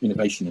wants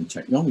innovation and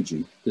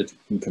technology that it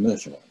can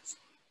commercialize.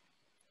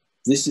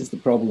 This is the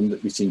problem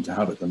that we seem to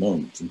have at the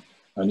moment,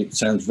 and it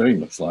sounds very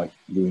much like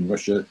you in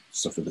Russia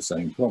suffer the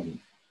same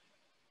problem.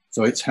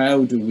 So it's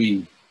how do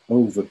we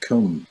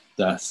overcome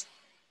that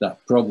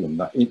problem,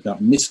 that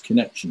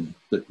misconnection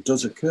that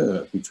does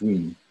occur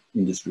between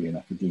industry and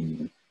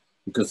academia,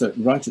 because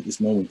right at this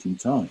moment in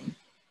time,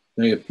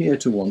 they appear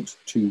to want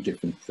two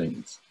different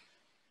things.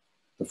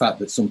 The fact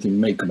that something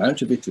may come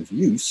out of it of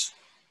use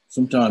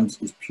sometimes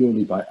is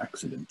purely by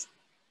accident,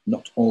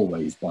 not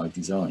always by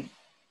design.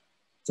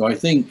 So I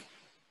think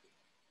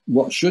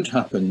what should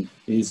happen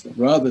is,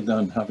 rather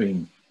than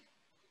having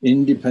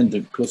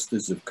independent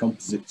clusters of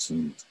composites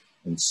and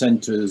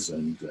centers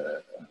and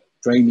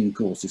training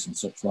courses and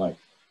such like,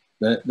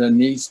 there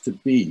needs to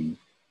be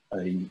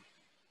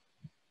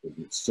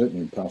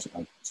certainly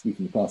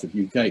speaking of part of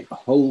UK, a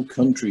whole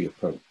country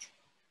approach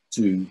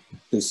to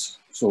this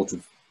sort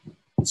of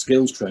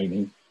skills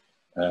training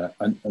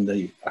and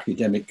the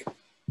academic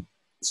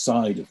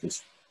side of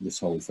this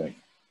whole thing.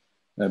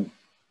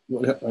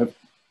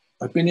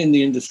 I've been in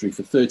the industry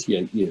for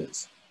 38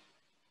 years.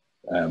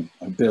 I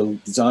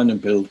design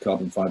and build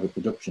carbon fiber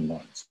production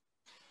lines.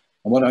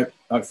 And what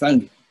I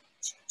found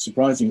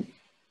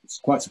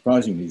quite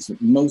surprising is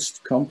that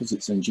most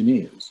composites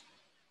engineers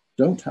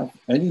don't have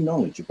any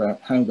knowledge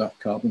about how that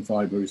carbon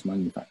fiber is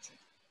manufactured.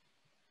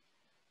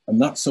 And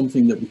that's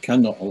something that we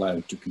cannot allow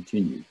to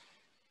continue.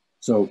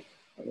 So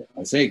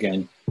I say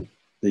again,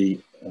 the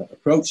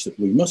approach that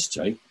we must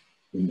take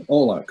in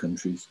all our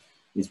countries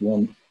is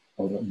one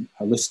of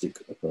a holistic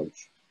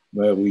approach,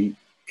 where we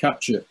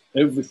capture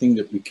everything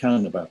that we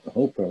can about the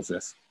whole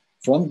process,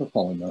 from the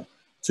polymer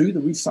to the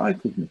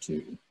recycled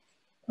material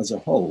as a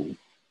whole,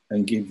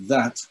 and give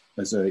that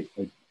as a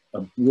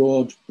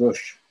broad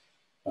brush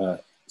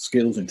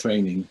skills and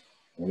training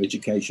or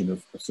education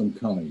of some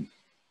kind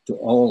to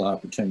all our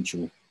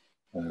potential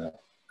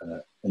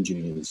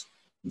engineers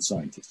and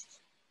scientists.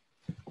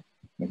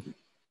 Thank you.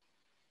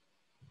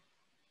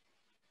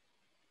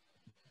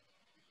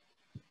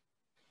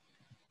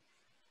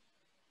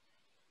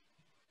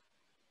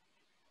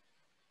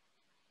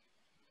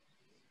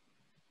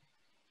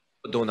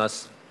 У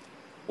нас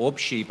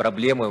общие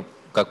проблемы,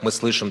 как мы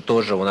слышим,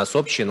 тоже у нас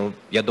общие, но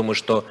я думаю,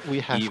 что we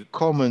have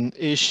common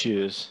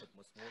issues,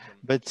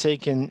 but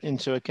taking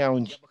into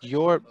account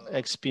your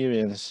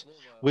experience,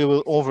 we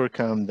will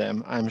overcome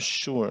them, I'm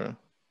sure.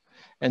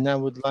 And I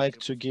would like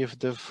to give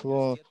the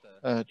floor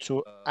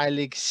to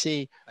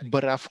Alexei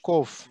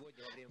Borovkov,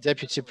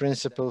 Deputy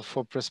Principal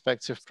for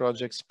Prospective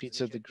Projects,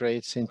 Peter the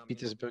Great, St.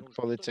 Petersburg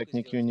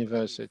Polytechnic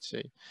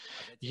University.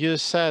 You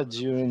said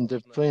during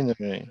the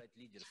plenary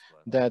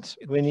that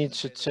we need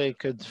to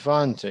take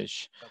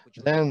advantage.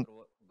 Then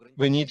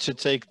we need to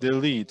take the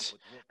lead.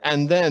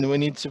 And then we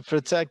need to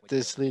protect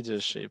this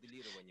leadership.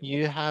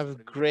 You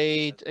have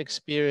great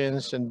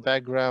experience and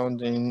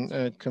background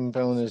in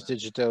components,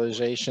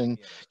 digitalization,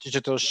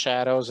 digital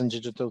shadows, and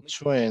digital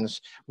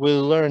twins.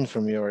 We'll learn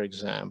from your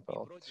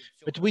example.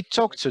 But we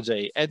talked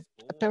today, and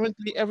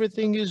apparently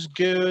everything is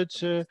good.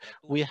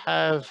 We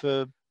have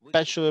a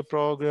bachelor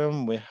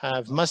program, we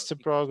have master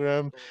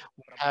program,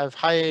 we have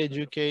higher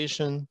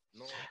education,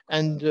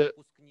 and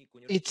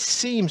it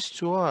seems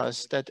to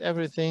us that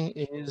everything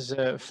is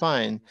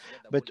fine,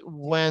 but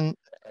when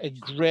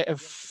a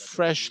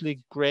freshly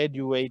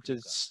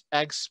graduated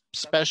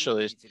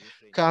specialist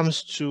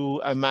comes to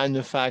a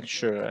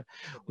manufacturer,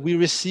 we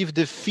receive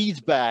the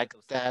feedback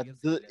that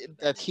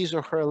that his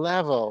or her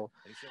level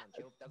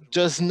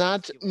does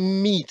not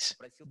meet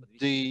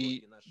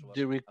the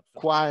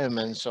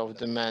requirements of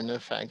the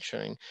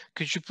manufacturing.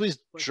 Could you please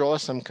draw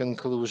some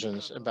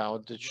conclusions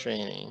about the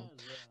training?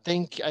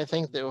 I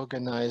thank the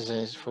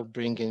organizers for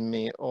bringing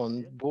me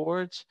on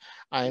board.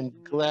 I'm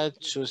glad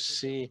to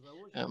see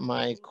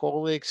my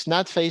colleagues,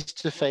 not face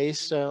to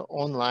face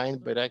online,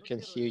 but I can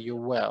hear you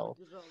well.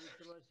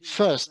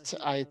 First,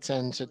 I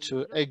tend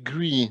to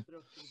agree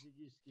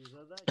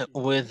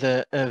with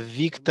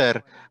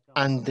Viktor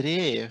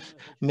Andreev,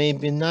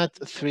 maybe not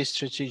three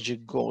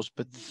strategic goals,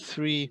 but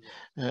three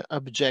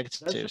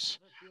objectives.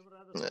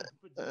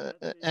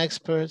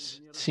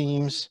 Experts,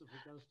 teams,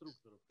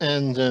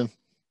 and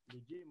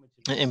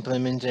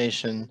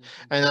implementation.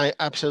 And I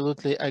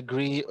absolutely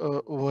agree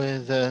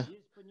with the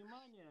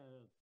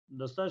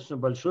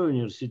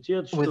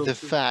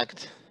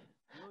fact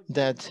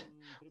that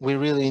we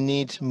really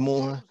need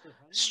more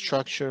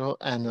structural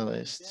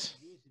analysts.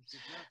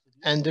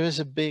 And there is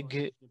a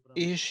big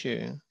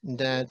issue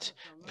that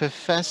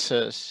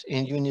professors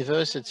in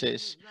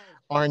universities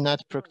are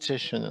not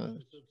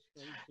practitioners.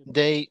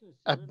 They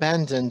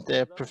abandoned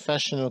their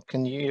professional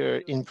career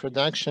in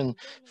production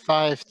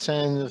 5,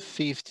 10,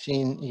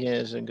 15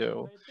 years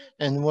ago.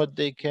 And what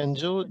they can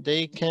do,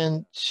 they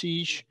can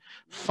teach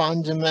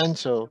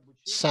fundamental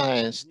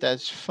science,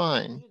 that's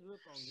fine.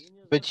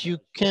 But you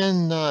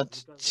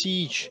cannot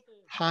teach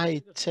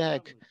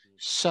high-tech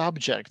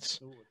subjects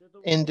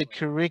in the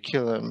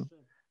curriculum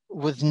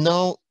with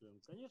no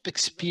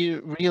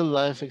real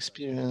life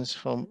experience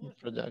from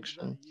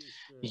production.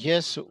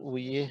 Yes,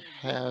 we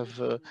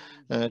have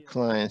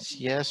clients.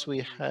 Yes,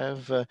 we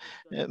have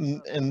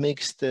a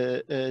mixed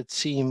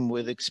team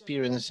with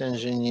experienced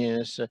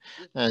engineers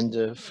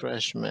and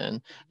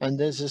freshmen. And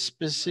there's a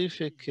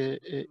specific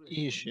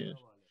issue.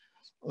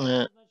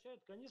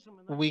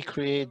 We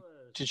create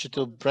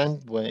digital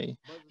brandway,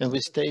 and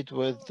we stayed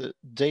with the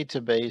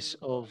database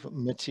of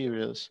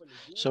materials,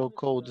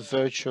 so-called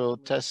virtual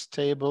test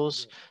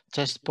tables,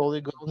 test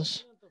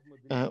polygons,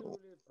 uh,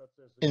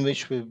 in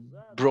which we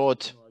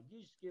brought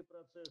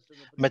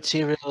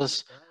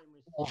materials,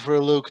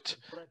 overlooked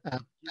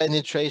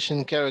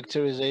penetration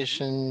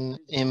characterization,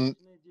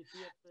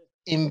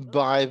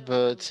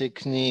 imbibe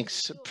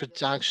techniques,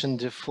 production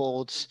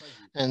defaults,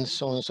 and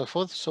so on and so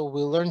forth. So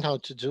we learned how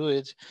to do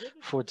it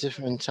for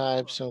different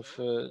types of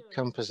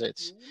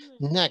composites.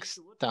 Next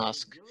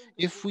task,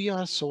 if we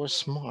are so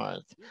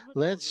smart,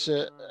 let's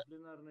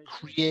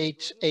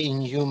create a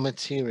new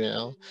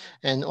material.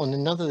 And on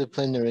another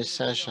plenary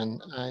session,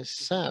 I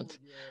said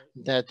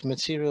that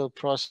material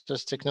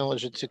process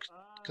technology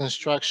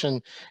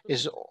construction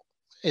is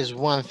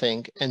one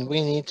thing, and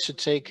we need to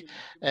take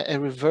a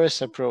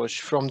reverse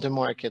approach from the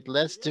market.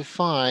 Let's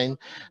define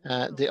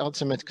the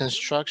ultimate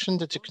construction,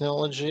 the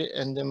technology,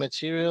 and the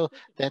material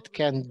that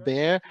can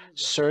bear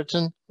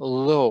certain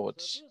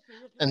loads.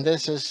 And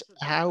this is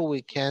how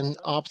we can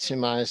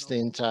optimize the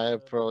entire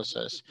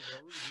process.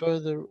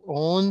 Further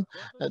on,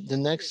 the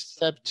next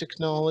step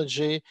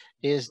technology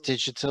is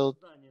digital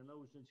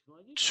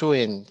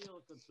twin,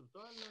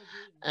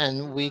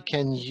 and we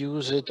can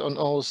use it on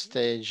all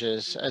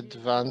stages: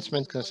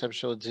 advancement,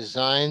 conceptual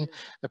design,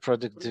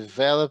 product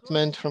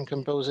development from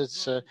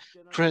composites,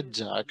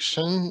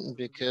 production,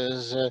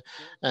 because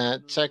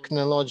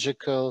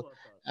technological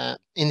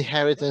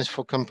inheritance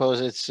for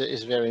composites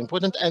is very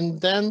important,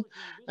 and then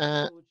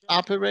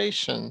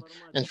operation.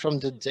 And from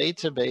the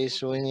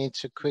database, we need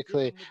to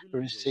quickly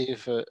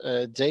receive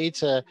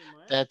data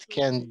that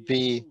can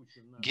be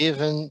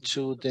given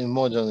to the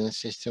modeling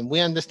system.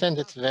 We understand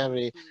it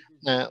very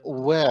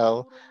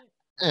well,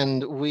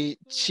 and we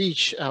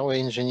teach our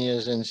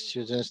engineers and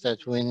students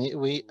that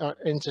we are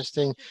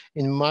interested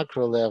in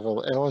macro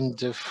level and on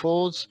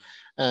defaults.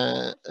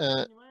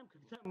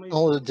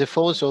 All the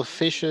defaults or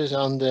fissures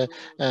on the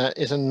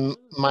is on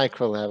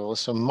micro level.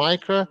 So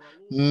micro,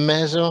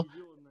 meso,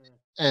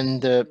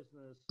 and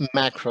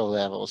macro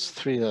levels,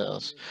 3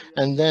 levels.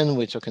 And then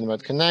we're talking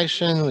about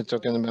connection, we're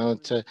talking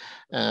about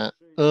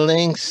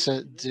links,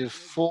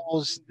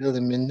 defaults,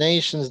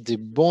 eliminations,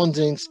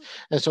 debondings,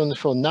 and so on and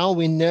so forth. Now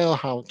we know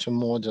how to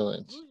model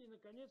it.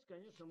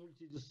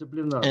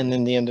 And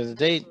in the end of the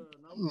day,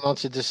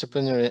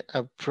 multidisciplinary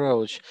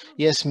approach.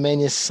 Yes,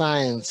 many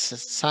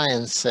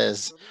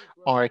sciences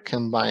are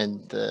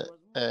combined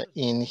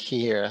in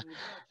here.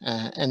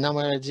 And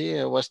our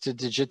idea was to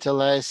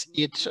digitalize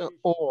it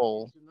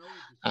all,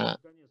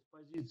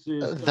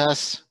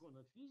 thus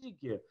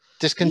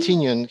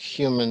discontinuing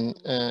human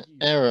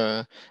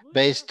error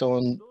based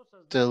on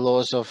the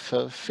laws of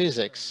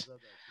physics.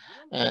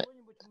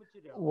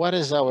 What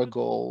is our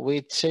goal?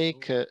 We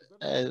take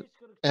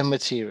a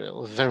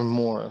material,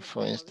 Vermor,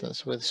 for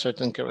instance, with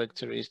certain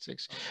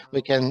characteristics.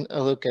 We can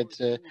look at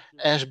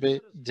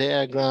Ashby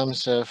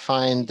diagrams,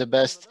 find the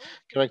best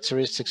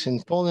characteristics in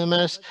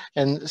polymers,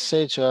 and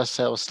say to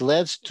ourselves,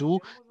 let's do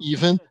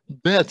even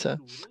better.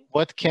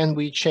 What can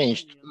we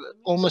change?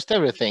 Almost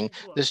everything: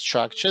 the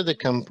structure, the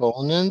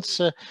components,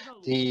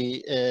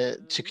 the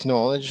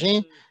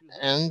technology,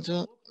 and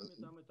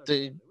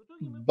the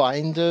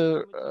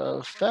binder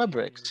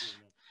fabrics.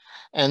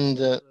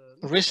 And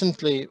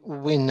recently,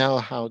 we know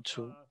how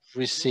to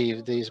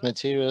receive these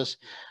materials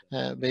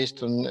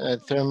based on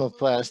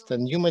thermoplast,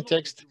 and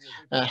Humatext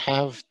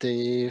have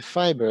the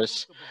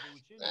fibers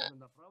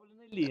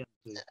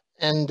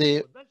and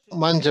the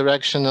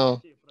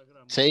one-directional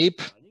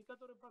tape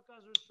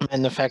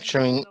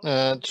manufacturing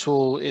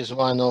tool is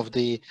one of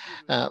the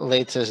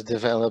latest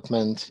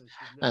development.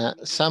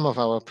 Some of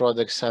our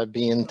products are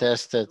being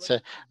tested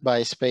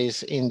by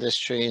space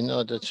industry in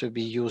order to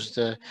be used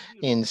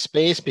in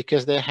space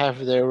because they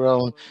have their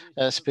own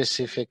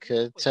specific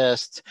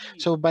tests.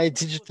 So by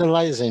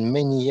digitalizing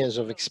many years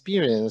of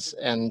experience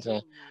and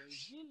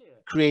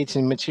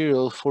creating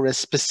material for a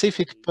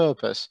specific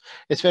purpose,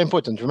 it's very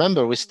important.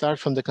 Remember, we start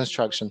from the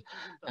construction.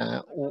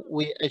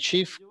 We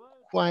achieve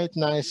quite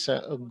nice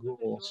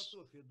goals.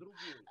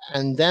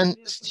 And then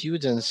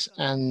students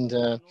and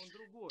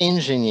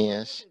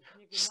engineers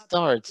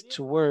start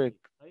to work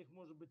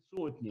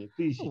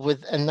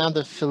with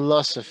another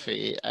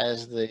philosophy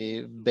as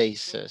the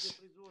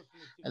basis.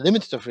 A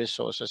limited of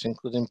resources,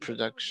 including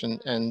production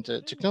and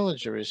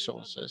technology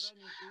resources,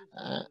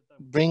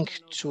 bring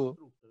to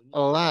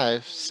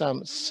life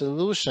some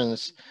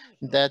solutions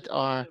that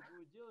are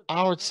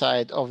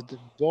outside of the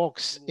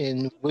box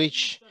in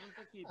which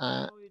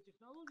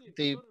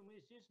the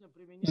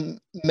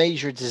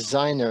major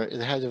designer,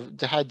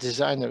 the head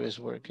designer is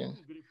working.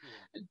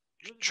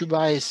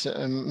 Chubais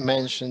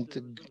mentioned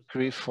the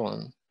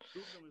Griffon.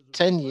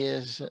 10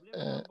 years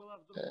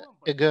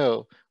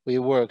ago, we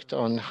worked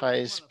on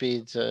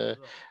high-speed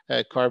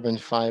carbon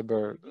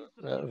fiber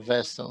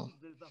vessel.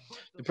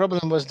 The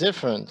problem was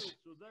different.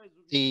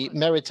 The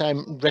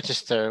maritime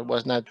register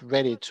was not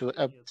ready to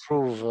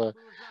approve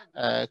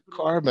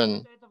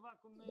carbon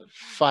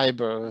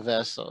fiber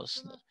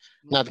vessels,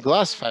 not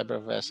glass fiber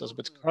vessels,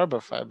 but carbon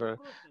fiber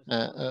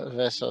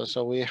vessels.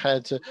 So we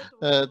had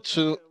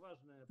to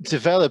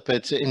develop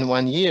it in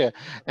 1 year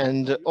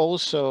and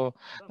also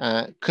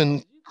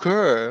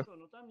concur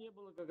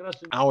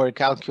our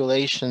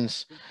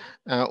calculations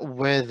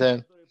with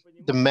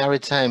the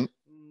maritime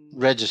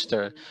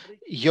register.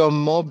 Your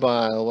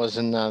mobile was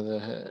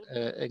another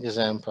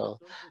example,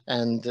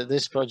 and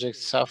this project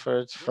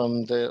suffered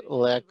from the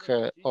lack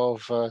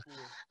of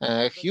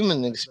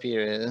human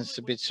experience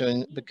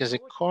between, because a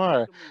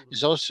car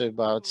is also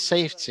about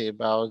safety,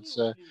 about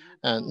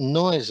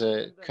noise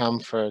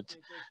comfort.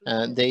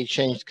 They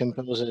changed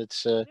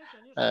composites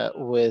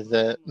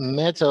with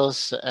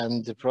metals,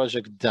 and the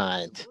project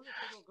died.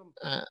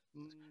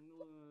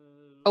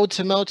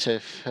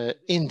 Automotive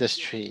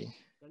industry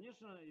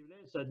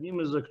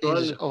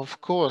is, of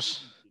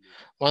course,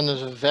 one of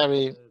the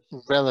very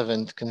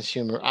relevant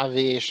consumer.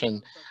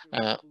 Aviation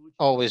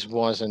always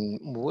was and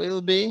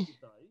will be.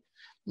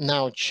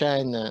 Now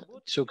China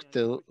took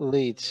the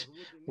lead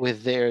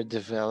with their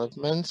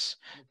developments.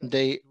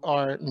 They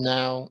are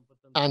now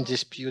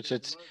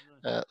undisputed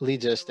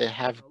leaders. They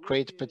have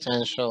great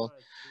potential,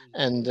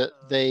 and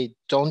they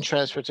don't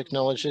transfer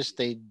technologies.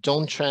 They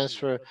don't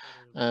transfer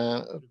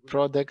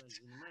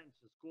product.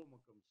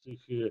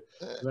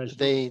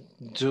 They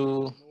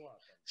do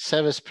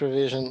service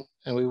provision,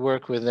 and we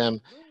work with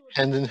them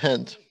hand in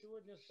hand.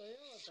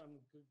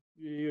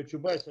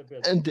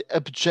 And the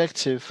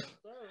objective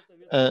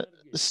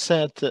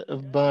set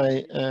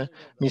by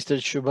Mr.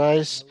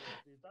 Chubais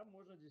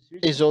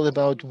is all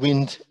about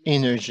wind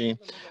energy.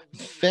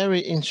 Very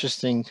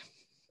interesting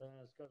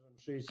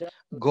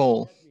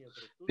goal,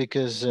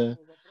 because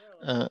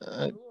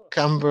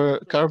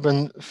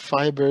carbon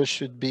fiber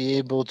should be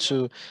able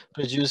to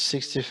produce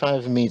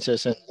 65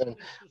 meters, and then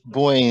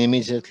Boeing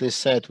immediately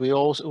said we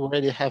also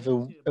already have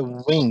a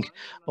wing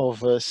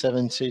of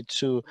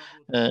 72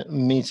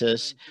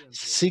 meters.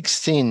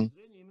 16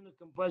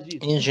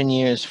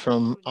 engineers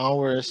from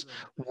ours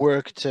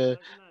worked on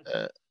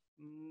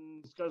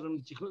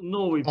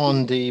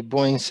the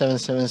Boeing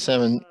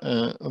 777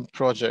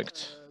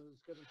 project,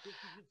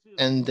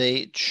 and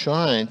they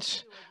tried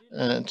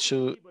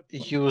to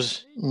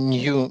use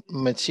new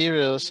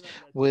materials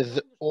with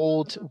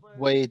old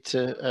weight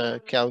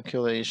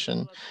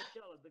calculation.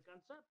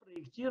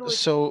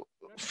 So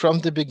from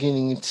the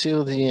beginning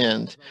till the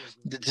end,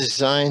 the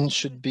design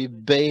should be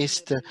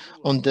based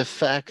on the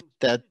fact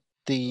that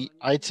the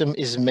item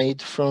is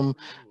made from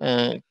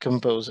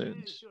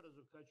composites.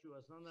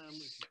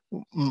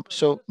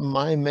 So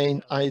my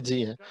main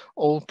idea,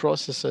 all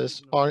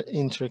processes are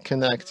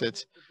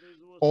interconnected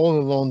all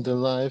along the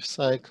life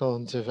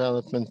cycle,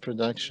 development,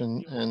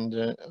 production,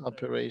 and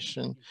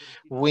operation.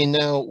 We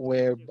know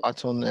where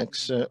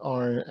bottlenecks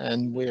are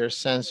and where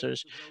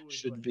sensors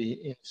should be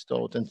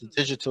installed, and the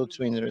digital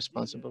twin is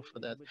responsible for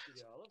that.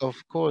 Of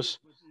course,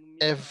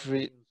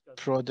 every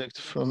product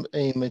from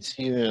a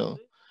material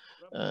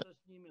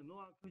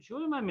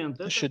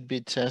should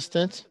be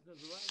tested,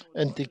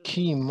 and the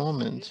key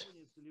moment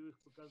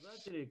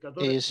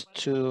is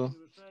to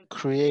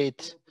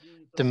create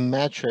the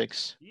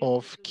metrics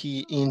of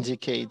key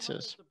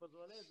indicators.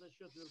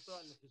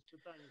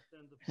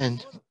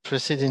 And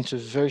proceeding to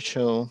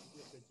virtual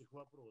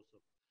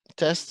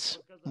tests,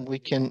 we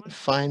can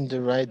find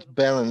the right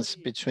balance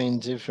between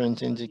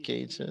different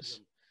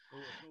indicators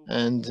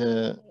and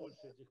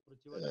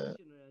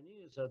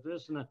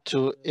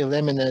to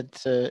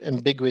eliminate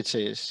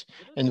ambiguities.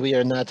 And we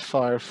are not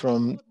far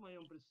from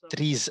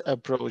Tree's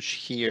approach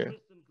here.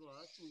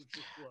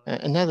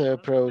 Another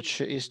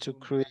approach is to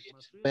create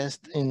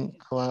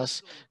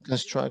best-in-class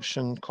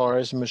construction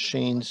cars,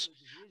 machines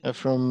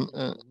from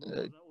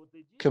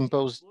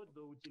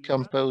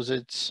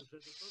composites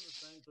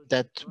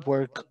that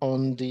work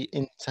on the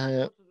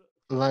entire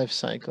life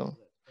cycle.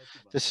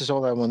 This is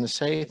all I want to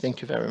say.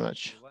 Thank you very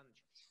much.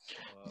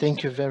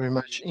 Thank you very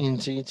much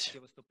indeed,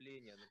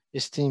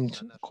 esteemed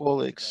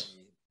colleagues.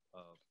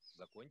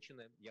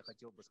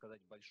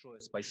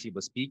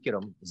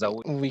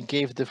 We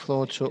gave the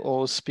floor to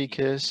all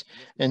speakers,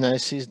 and I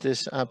seize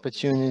this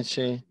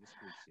opportunity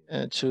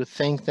to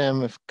thank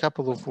them. A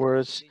couple of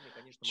words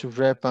to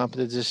wrap up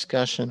the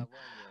discussion.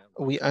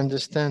 We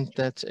understand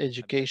that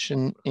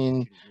education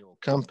in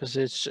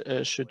composites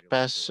should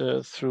pass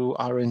through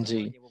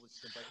R&D.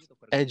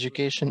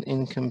 Education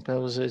in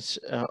composites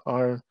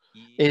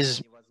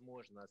is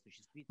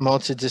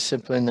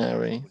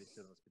multidisciplinary.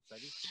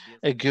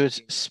 A good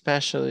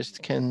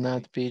specialist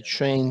cannot be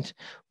trained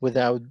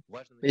without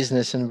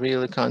business and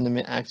real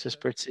economy actors'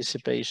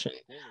 participation.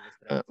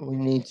 We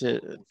need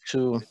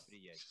to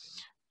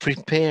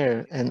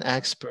prepare an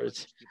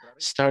expert,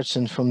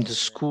 starting from the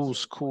school,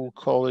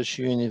 college,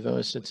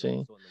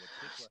 university.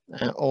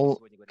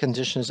 All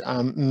conditions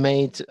are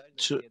made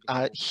to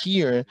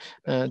here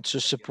to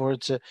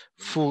support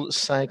full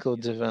cycle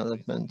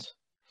development.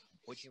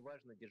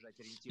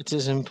 It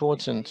is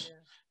important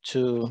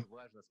to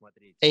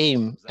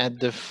aim at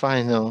the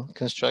final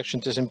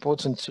construction. It is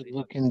important to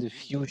look in the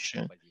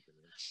future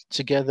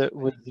together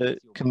with the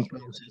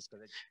composers.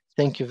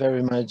 Thank you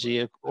very much,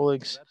 dear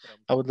colleagues.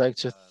 I would like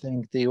to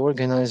thank the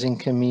organizing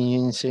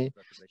committee.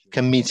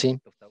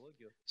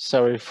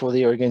 Sorry for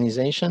the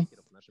organization.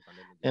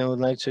 And I would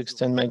like to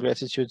extend my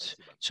gratitude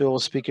to all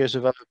speakers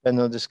of our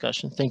panel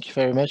discussion. Thank you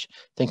very much.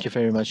 Thank you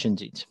very much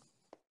indeed.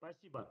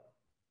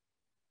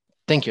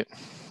 Thank you.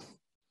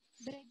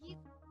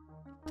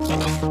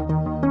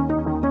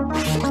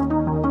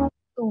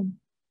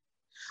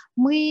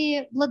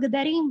 Мы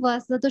благодарим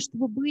вас за то, что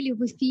вы были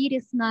в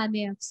эфире с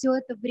нами все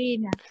это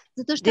время.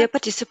 Dear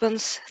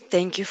participants,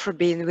 thank you for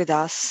being with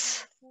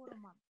us.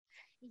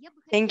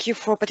 Thank you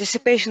for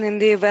participation in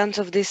the event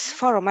of this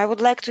forum. I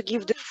would like to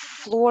give the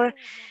floor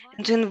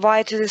and to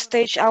invite to the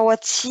stage our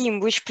team,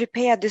 which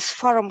prepared this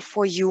forum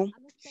for you.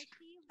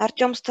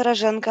 Artem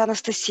Starozhenko,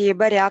 Anastasia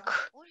Baryak,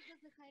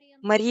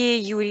 Maria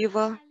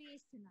Yuryeva,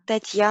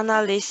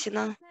 Tatiana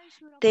Lesina.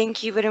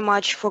 Thank you very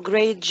much for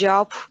great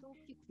job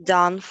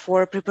done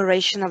for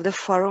preparation of the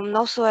forum. And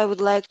also, I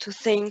would like to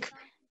thank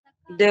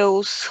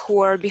those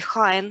who are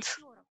behind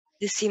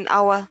the scene,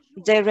 our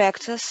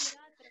directors,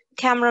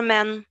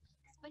 cameramen,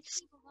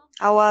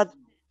 our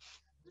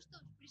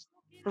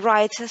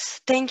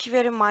writers. Thank you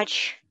very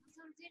much.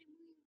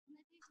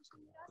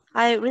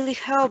 I really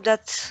hope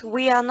that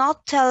we are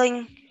not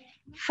telling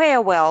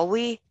farewell.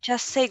 We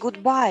just say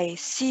goodbye.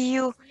 See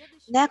you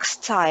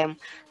next time.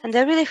 And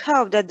I really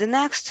hope that the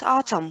next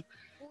autumn,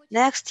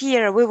 next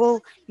year, we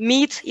will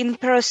meet in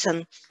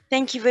person.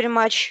 Thank you very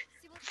much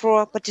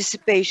for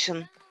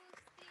participation.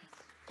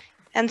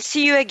 And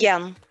see you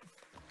again.